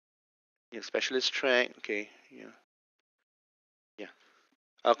 Yeah, specialist track, okay, yeah.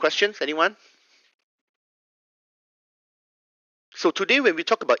 Questions, anyone? So today when we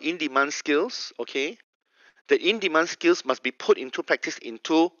talk about in-demand skills, okay, the in-demand skills must be put into practice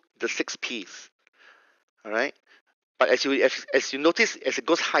into the 6 Ps. All right. But as you notice, as it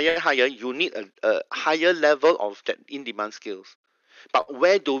goes higher, you need a higher level of that in-demand skills. But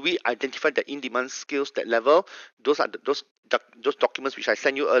where do we identify the in-demand skills, that level? Those are those documents which I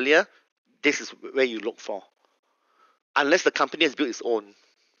sent you earlier. This is where you look for. Unless the company has built its own.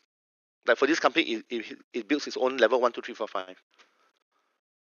 Like for this company, it builds its own level 1, 2, 3, 4, 5.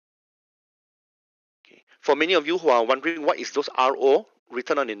 Okay. For many of you who are wondering what is those RO,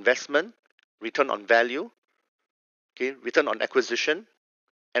 return on investment, return on value, okay, return on acquisition,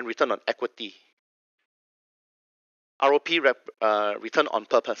 and return on equity. ROP, return on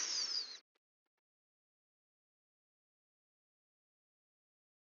purpose.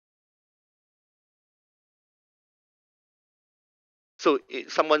 So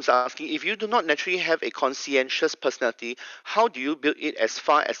someone's asking, if you do not naturally have a conscientious personality, how do you build it as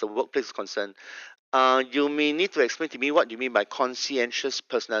far as the workplace is concerned? You may need to explain to me what you mean by conscientious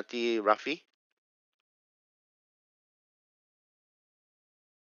personality, Rafi.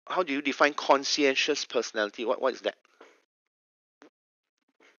 How do you define conscientious personality? What is that?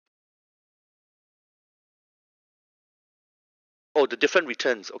 Oh, the different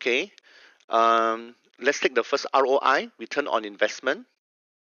returns. Okay. Let's take the first ROI, return on investment.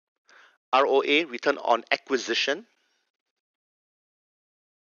 ROA, return on acquisition.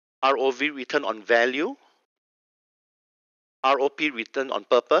 ROV, return on value. ROP, return on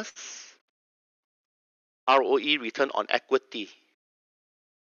purpose. ROE, return on equity.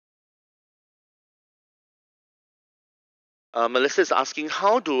 Melissa is asking,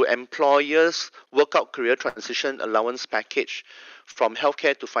 how do employers work out career transition allowance package from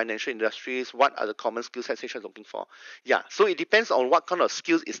healthcare to financial industries? What are the common skill sets HR is looking for? Yeah, so it depends on what kind of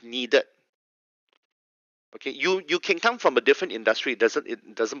skills is needed. Okay, you can come from a different industry.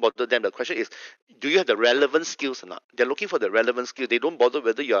 It doesn't bother them. The question is, do you have the relevant skills or not? They're looking for the relevant skill. They don't bother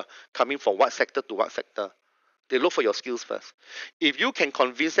whether you're coming from what sector to what sector. They look for your skills first. If you can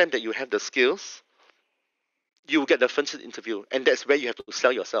convince them that you have the skills, you will get the first interview, and that's where you have to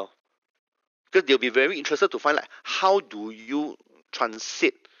sell yourself, because they'll be very interested to find like how do you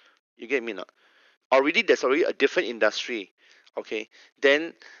transit. You get me not? Already there's already a different industry, okay?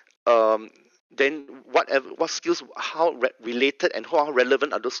 Then, what skills, how related and how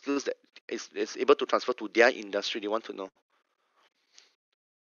relevant are those skills that is able to transfer to their industry? They want to know.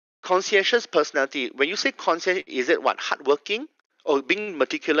 Conscientious personality. When you say conscientious, is it what, hardworking or being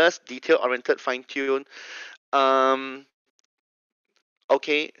meticulous, detail oriented, fine tuned?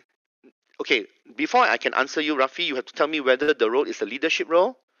 Okay, okay. Before I can answer you, Rafi, you have to tell me whether the role is a leadership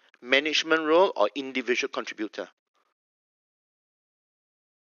role, management role, or individual contributor.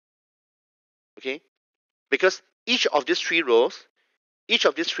 Okay, because each of these three roles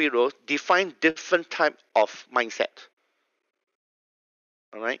define different type of mindset.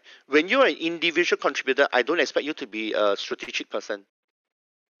 All right. When you're an individual contributor, I don't expect you to be a strategic person,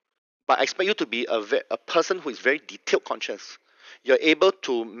 but I expect you to be a person who is very detailed conscious. You're able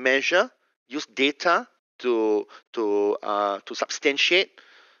to measure, use data to substantiate.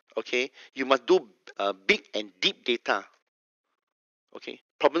 Okay, you must do big and deep data. Okay,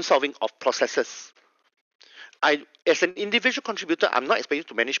 problem solving of processes. As an individual contributor, I'm not expecting you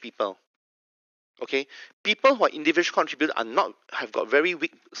to manage people. Okay, people who are individual contributors have got very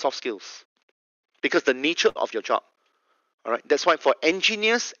weak soft skills because the nature of your job. All right, that's why for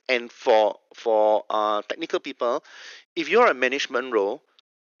engineers and for technical people, if you're a management role,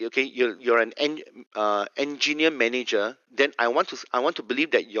 okay, you're an engineer manager, then I want to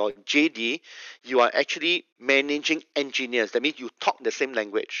believe that your JD, you are actually managing engineers. That means you talk the same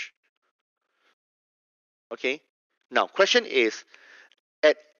language. Okay. Now, question is,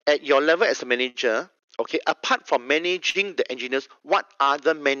 at your level as a manager, okay, apart from managing the engineers, what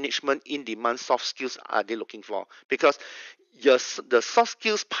other management in demand soft skills are they looking for? Because the soft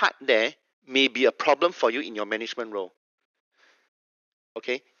skills part there may be a problem for you in your management role.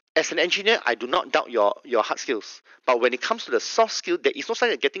 Okay, as an engineer, I do not doubt your hard skills, but when it comes to the soft skill, there is no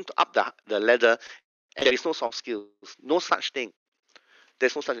such getting to up the ladder, and there is no soft skills, no such thing.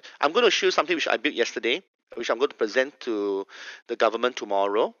 There's no such. I'm going to show you something which I built yesterday, which I'm going to present to the government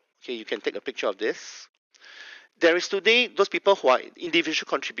tomorrow. Okay, you can take a picture of this. There is today those people who are individual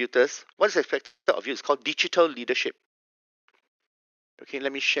contributors. What is expected of you is called digital leadership. Okay,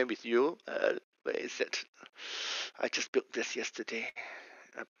 let me share with you. Where is it? I just built this yesterday.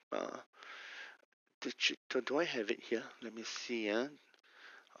 Digital. Do I have it here? Let me see. It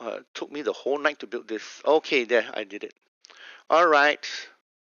took me the whole night to build this. Okay, there, I did it. All right.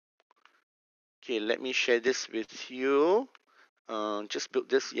 Okay, let me share this with you. Just built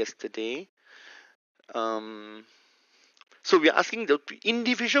this yesterday. So we are asking the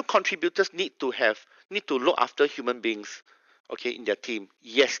individual contributors need to look after human beings, okay, in their team.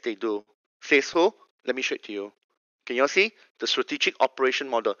 Yes, they do. Say so. Let me show it to you. Can you all see the strategic operation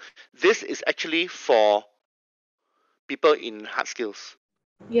model? This is actually for people in hard skills.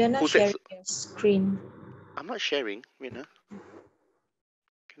 You're not Who said sharing so? your screen. I'm not sharing. Wait,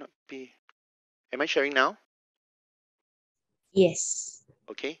 cannot be. Am I sharing now? Yes.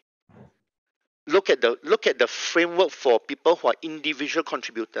 Okay. Look at the framework for people who are individual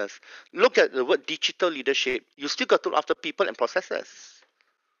contributors. Look at the word digital leadership. You still got to look after people and processes.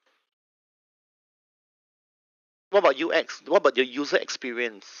 What about UX? What about your user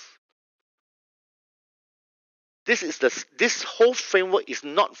experience? This whole framework is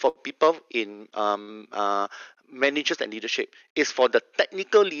not for people in managers and leadership. It's for the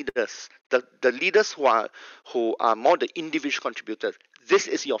technical leaders, the leaders who are more the individual contributors. This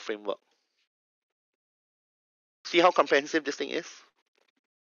is your framework. See how comprehensive this thing is?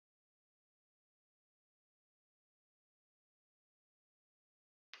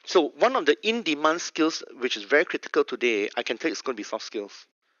 So one of the in-demand skills, which is very critical today, I can tell you it's going to be soft skills.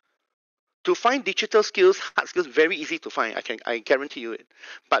 To find digital skills, hard skills, very easy to find. I guarantee you it.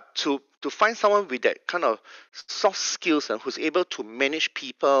 But to find someone with that kind of soft skills and who's able to manage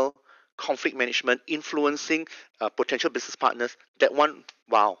people, conflict management, influencing potential business partners, that one,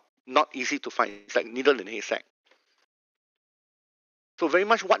 wow, not easy to find. It's like needle in a haystack. So very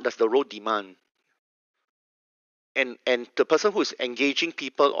much, what does the role demand? And the person who is engaging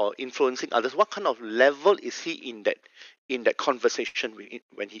people or influencing others, what kind of level is he in that conversation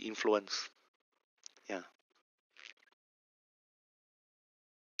when he influence? Yeah.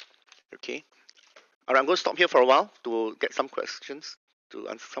 Okay. All right, I'm going to stop here for a while to get some questions, to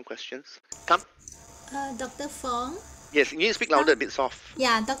answer some questions. Come. Dr. Fong? Yes, you need to speak louder, a bit soft.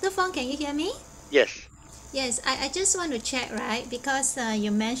 Yeah, Dr. Fong, can you hear me? Yes. Yes, I just want to check, right? Because you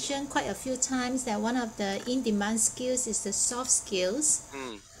mentioned quite a few times that one of the in-demand skills is the soft skills.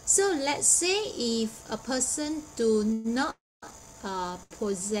 So let's say if a person do not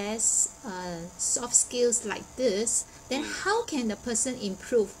possess soft skills like this, then how can the person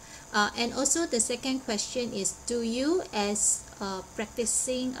improve? And also the second question is, do you as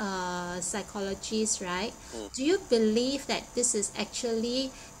practicing psychologist, right? Do you believe that this is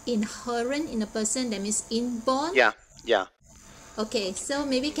actually inherent in a person, that means inborn? Yeah. Okay, so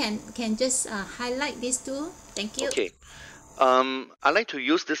maybe can just highlight these two. Thank you. Okay. I like to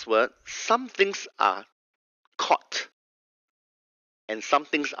use this word. Some things are caught and some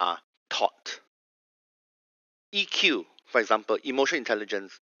things are taught. EQ, for example, emotional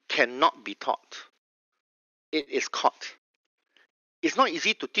intelligence, cannot be taught. It is caught. It's not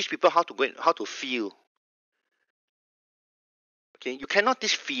easy to teach people how to feel. Okay, you cannot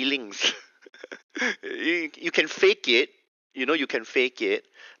teach feelings. You can fake it. You can fake it,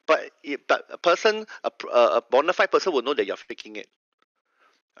 but a bona fide person will know that you're faking it.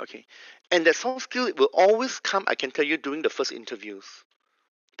 Okay, and that soft skill will always come, I can tell you, during the first interviews.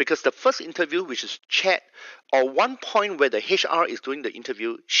 Because the first interview, which is chat, or one point where the HR is doing the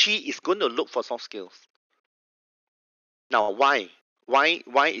interview, she is going to look for soft skills. Now, why? Why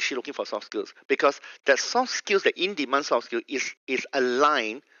is she looking for soft skills? Because that soft skills, the in-demand soft skill, is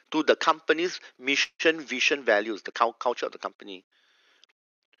aligned to the company's mission, vision, values, the culture of the company.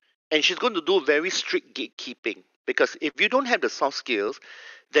 And she's going to do very strict gatekeeping. Because if you don't have the soft skills,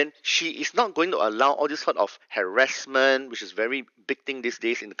 then she is not going to allow all this sort of harassment, which is very big thing these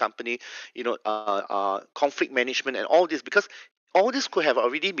days in the company, conflict management and all this, because all this could have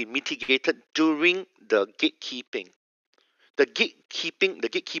already been mitigated during the gatekeeping. The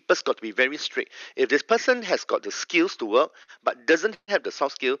gatekeepers got to be very strict. If this person has got the skills to work but doesn't have the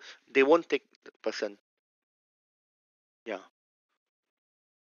soft skill, they won't take the person. Yeah.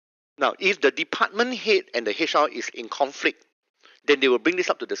 Now, if the department head and the HR is in conflict, then they will bring this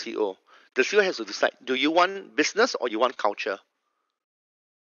up to the CEO. The CEO has to decide, do you want business or you want culture?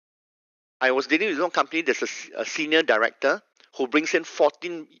 I was dealing with one company, there's a senior director who brings in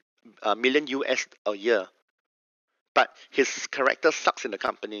 14 million US a year. But his character sucks in the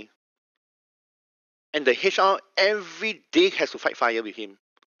company. And the HR every day has to fight fire with him.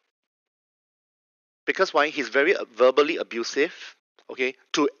 Because why? He's very verbally abusive, okay,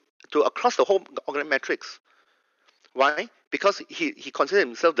 to across the whole organ metrics. Why? Because he considers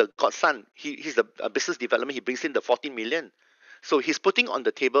himself the godson. He's the business development. He brings in the 14 million. So he's putting on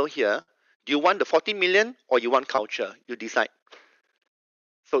the table here, do you want the 14 million or you want culture? You decide.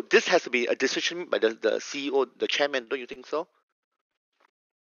 So this has to be a decision by the CEO, the chairman, don't you think so?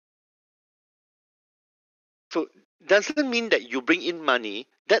 So doesn't mean that you bring in money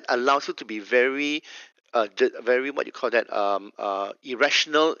that allows you to be very very what you call that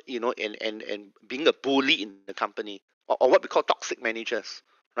irrational, you know, and being a bully in the company, or what we call toxic managers,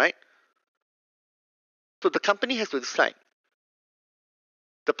 right? So the company has to decide.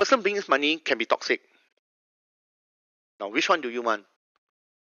 The person brings money can be toxic. Now, which one do you want?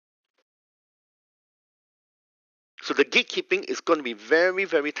 So the gatekeeping is going to be very,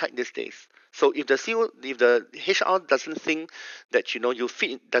 very tight these days. So if the CEO, if the HR doesn't think that, you know,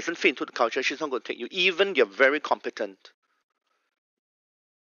 doesn't fit into the culture, she's not going to take you, even you're very competent.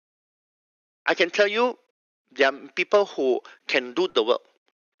 I can tell you, there are people who can do the work.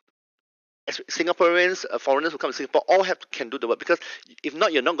 As Singaporeans, foreigners who come to Singapore, all can do the work, because if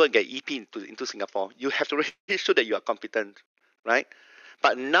not, you're not going to get EP into Singapore. You have to really show that you are competent, right?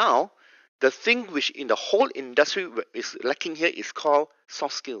 But now, the thing which in the whole industry is lacking here is called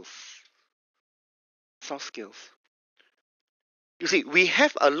soft skills. Soft skills. You see, we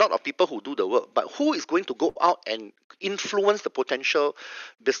have a lot of people who do the work, but who is going to go out and influence the potential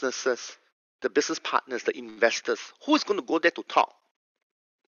businesses, the business partners, the investors? Who is going to go there to talk?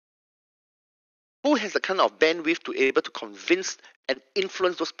 Who has the kind of bandwidth to be able to convince and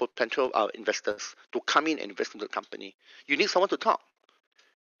influence those potential investors to come in and invest in the company? You need someone to talk.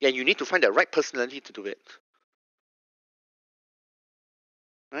 And you need to find the right personality to do it.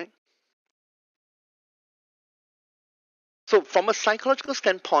 Right? So from a psychological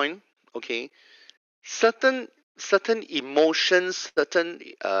standpoint, okay, certain emotions, certain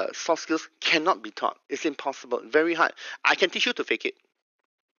soft skills cannot be taught. It's impossible, very hard. I can teach you to fake it.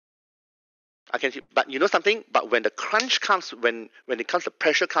 But you know something? But when the crunch comes, when it comes, the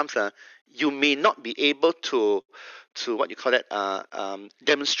pressure comes, you may not be able to what you call that,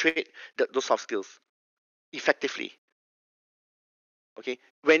 demonstrate those soft skills effectively. Okay,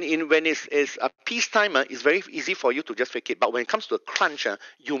 when it's a peacetime, it's very easy for you to just fake it. But when it comes to a crunch,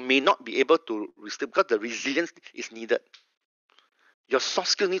 you may not be able to resist, because the resilience is needed. Your soft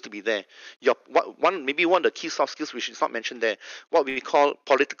skills need to be there. Maybe one of the key soft skills which is not mentioned there, what we call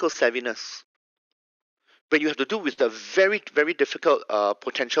political savviness. When you have to do with a very, very difficult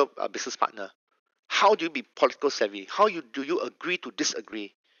potential business partner, how do you be political savvy? How do you agree to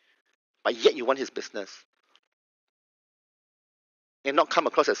disagree, but yet you want his business, and not come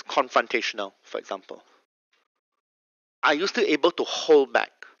across as confrontational, for example? Are you still able to hold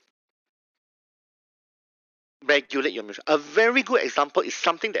back, regulate your emotion? A very good example is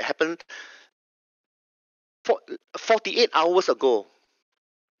something that happened 48 hours ago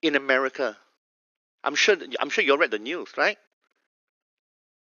in America. I'm sure you all read the news, right?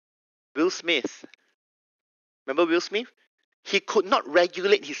 Will Smith. Remember Will Smith? He could not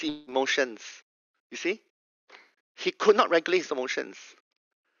regulate his emotions. You see? He could not regulate his emotions.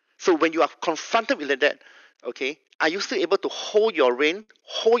 So when you are confronted with that, okay, are you still able to hold your rein,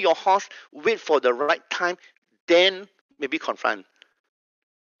 hold your horse, wait for the right time, then maybe confront?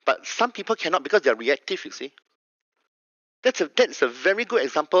 But some people cannot, because they're reactive, you see. That's a very good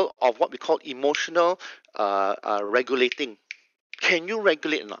example of what we call emotional regulating. Can you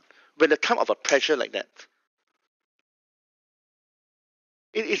regulate or not? When the time of a pressure like that.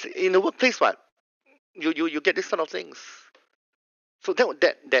 It is in the workplace, what? You get this sort of things. So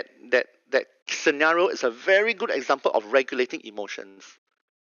that scenario is a very good example of regulating emotions.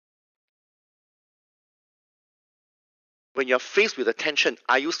 When you're faced with a tension,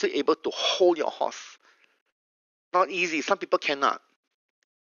 are you still able to hold your horse? Not easy. Some people cannot.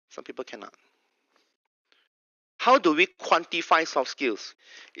 Some people cannot. How do we quantify soft skills?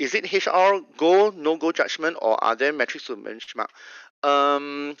 Is it HR go, no-go judgment, or are there metrics to benchmark?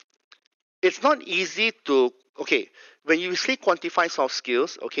 It's not easy to, okay, when you say quantify soft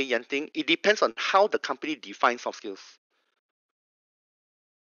skills, okay, Yanting, it depends on how the company defines soft skills.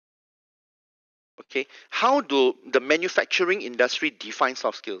 Okay, how do the manufacturing industry define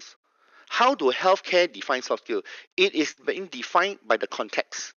soft skills? How do healthcare define soft skills? It is being defined by the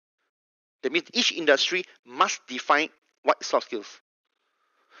context. That means each industry must define what soft skills.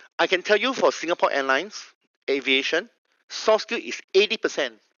 I can tell you for Singapore Airlines, aviation, soft skill is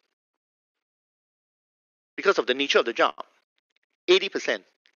 80%. Because of the nature of the job. 80%.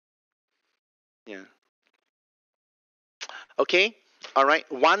 Yeah. Okay. All right.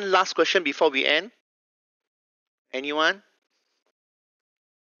 One last question before we end. Anyone?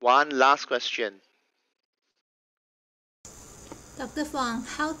 One last question. Dr. Fong,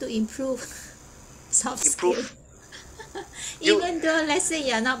 how to improve soft skills? Even though, let's say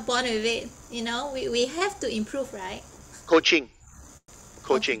you're not born with it, we have to improve, right? Coaching.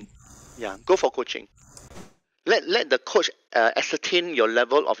 Coaching. Yeah, go for coaching. Let the coach ascertain your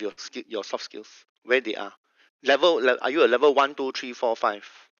level of your soft skills, where they are. Are you a level 1, 2, 3, 4,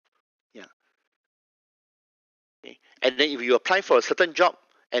 5? Yeah. Okay. And then if you apply for a certain job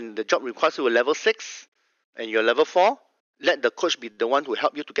and the job requires you a level 6 and you're level 4, let the coach be the one who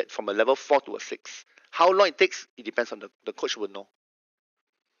help you to get from a level 4 to a 6. How long it takes, it depends on the coach will know.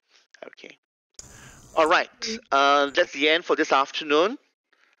 Okay. All right. That's the end for this afternoon.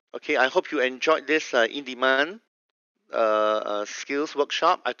 Okay. I hope you enjoyed this in-demand skills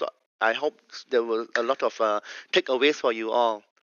workshop. I hope there were a lot of takeaways for you all.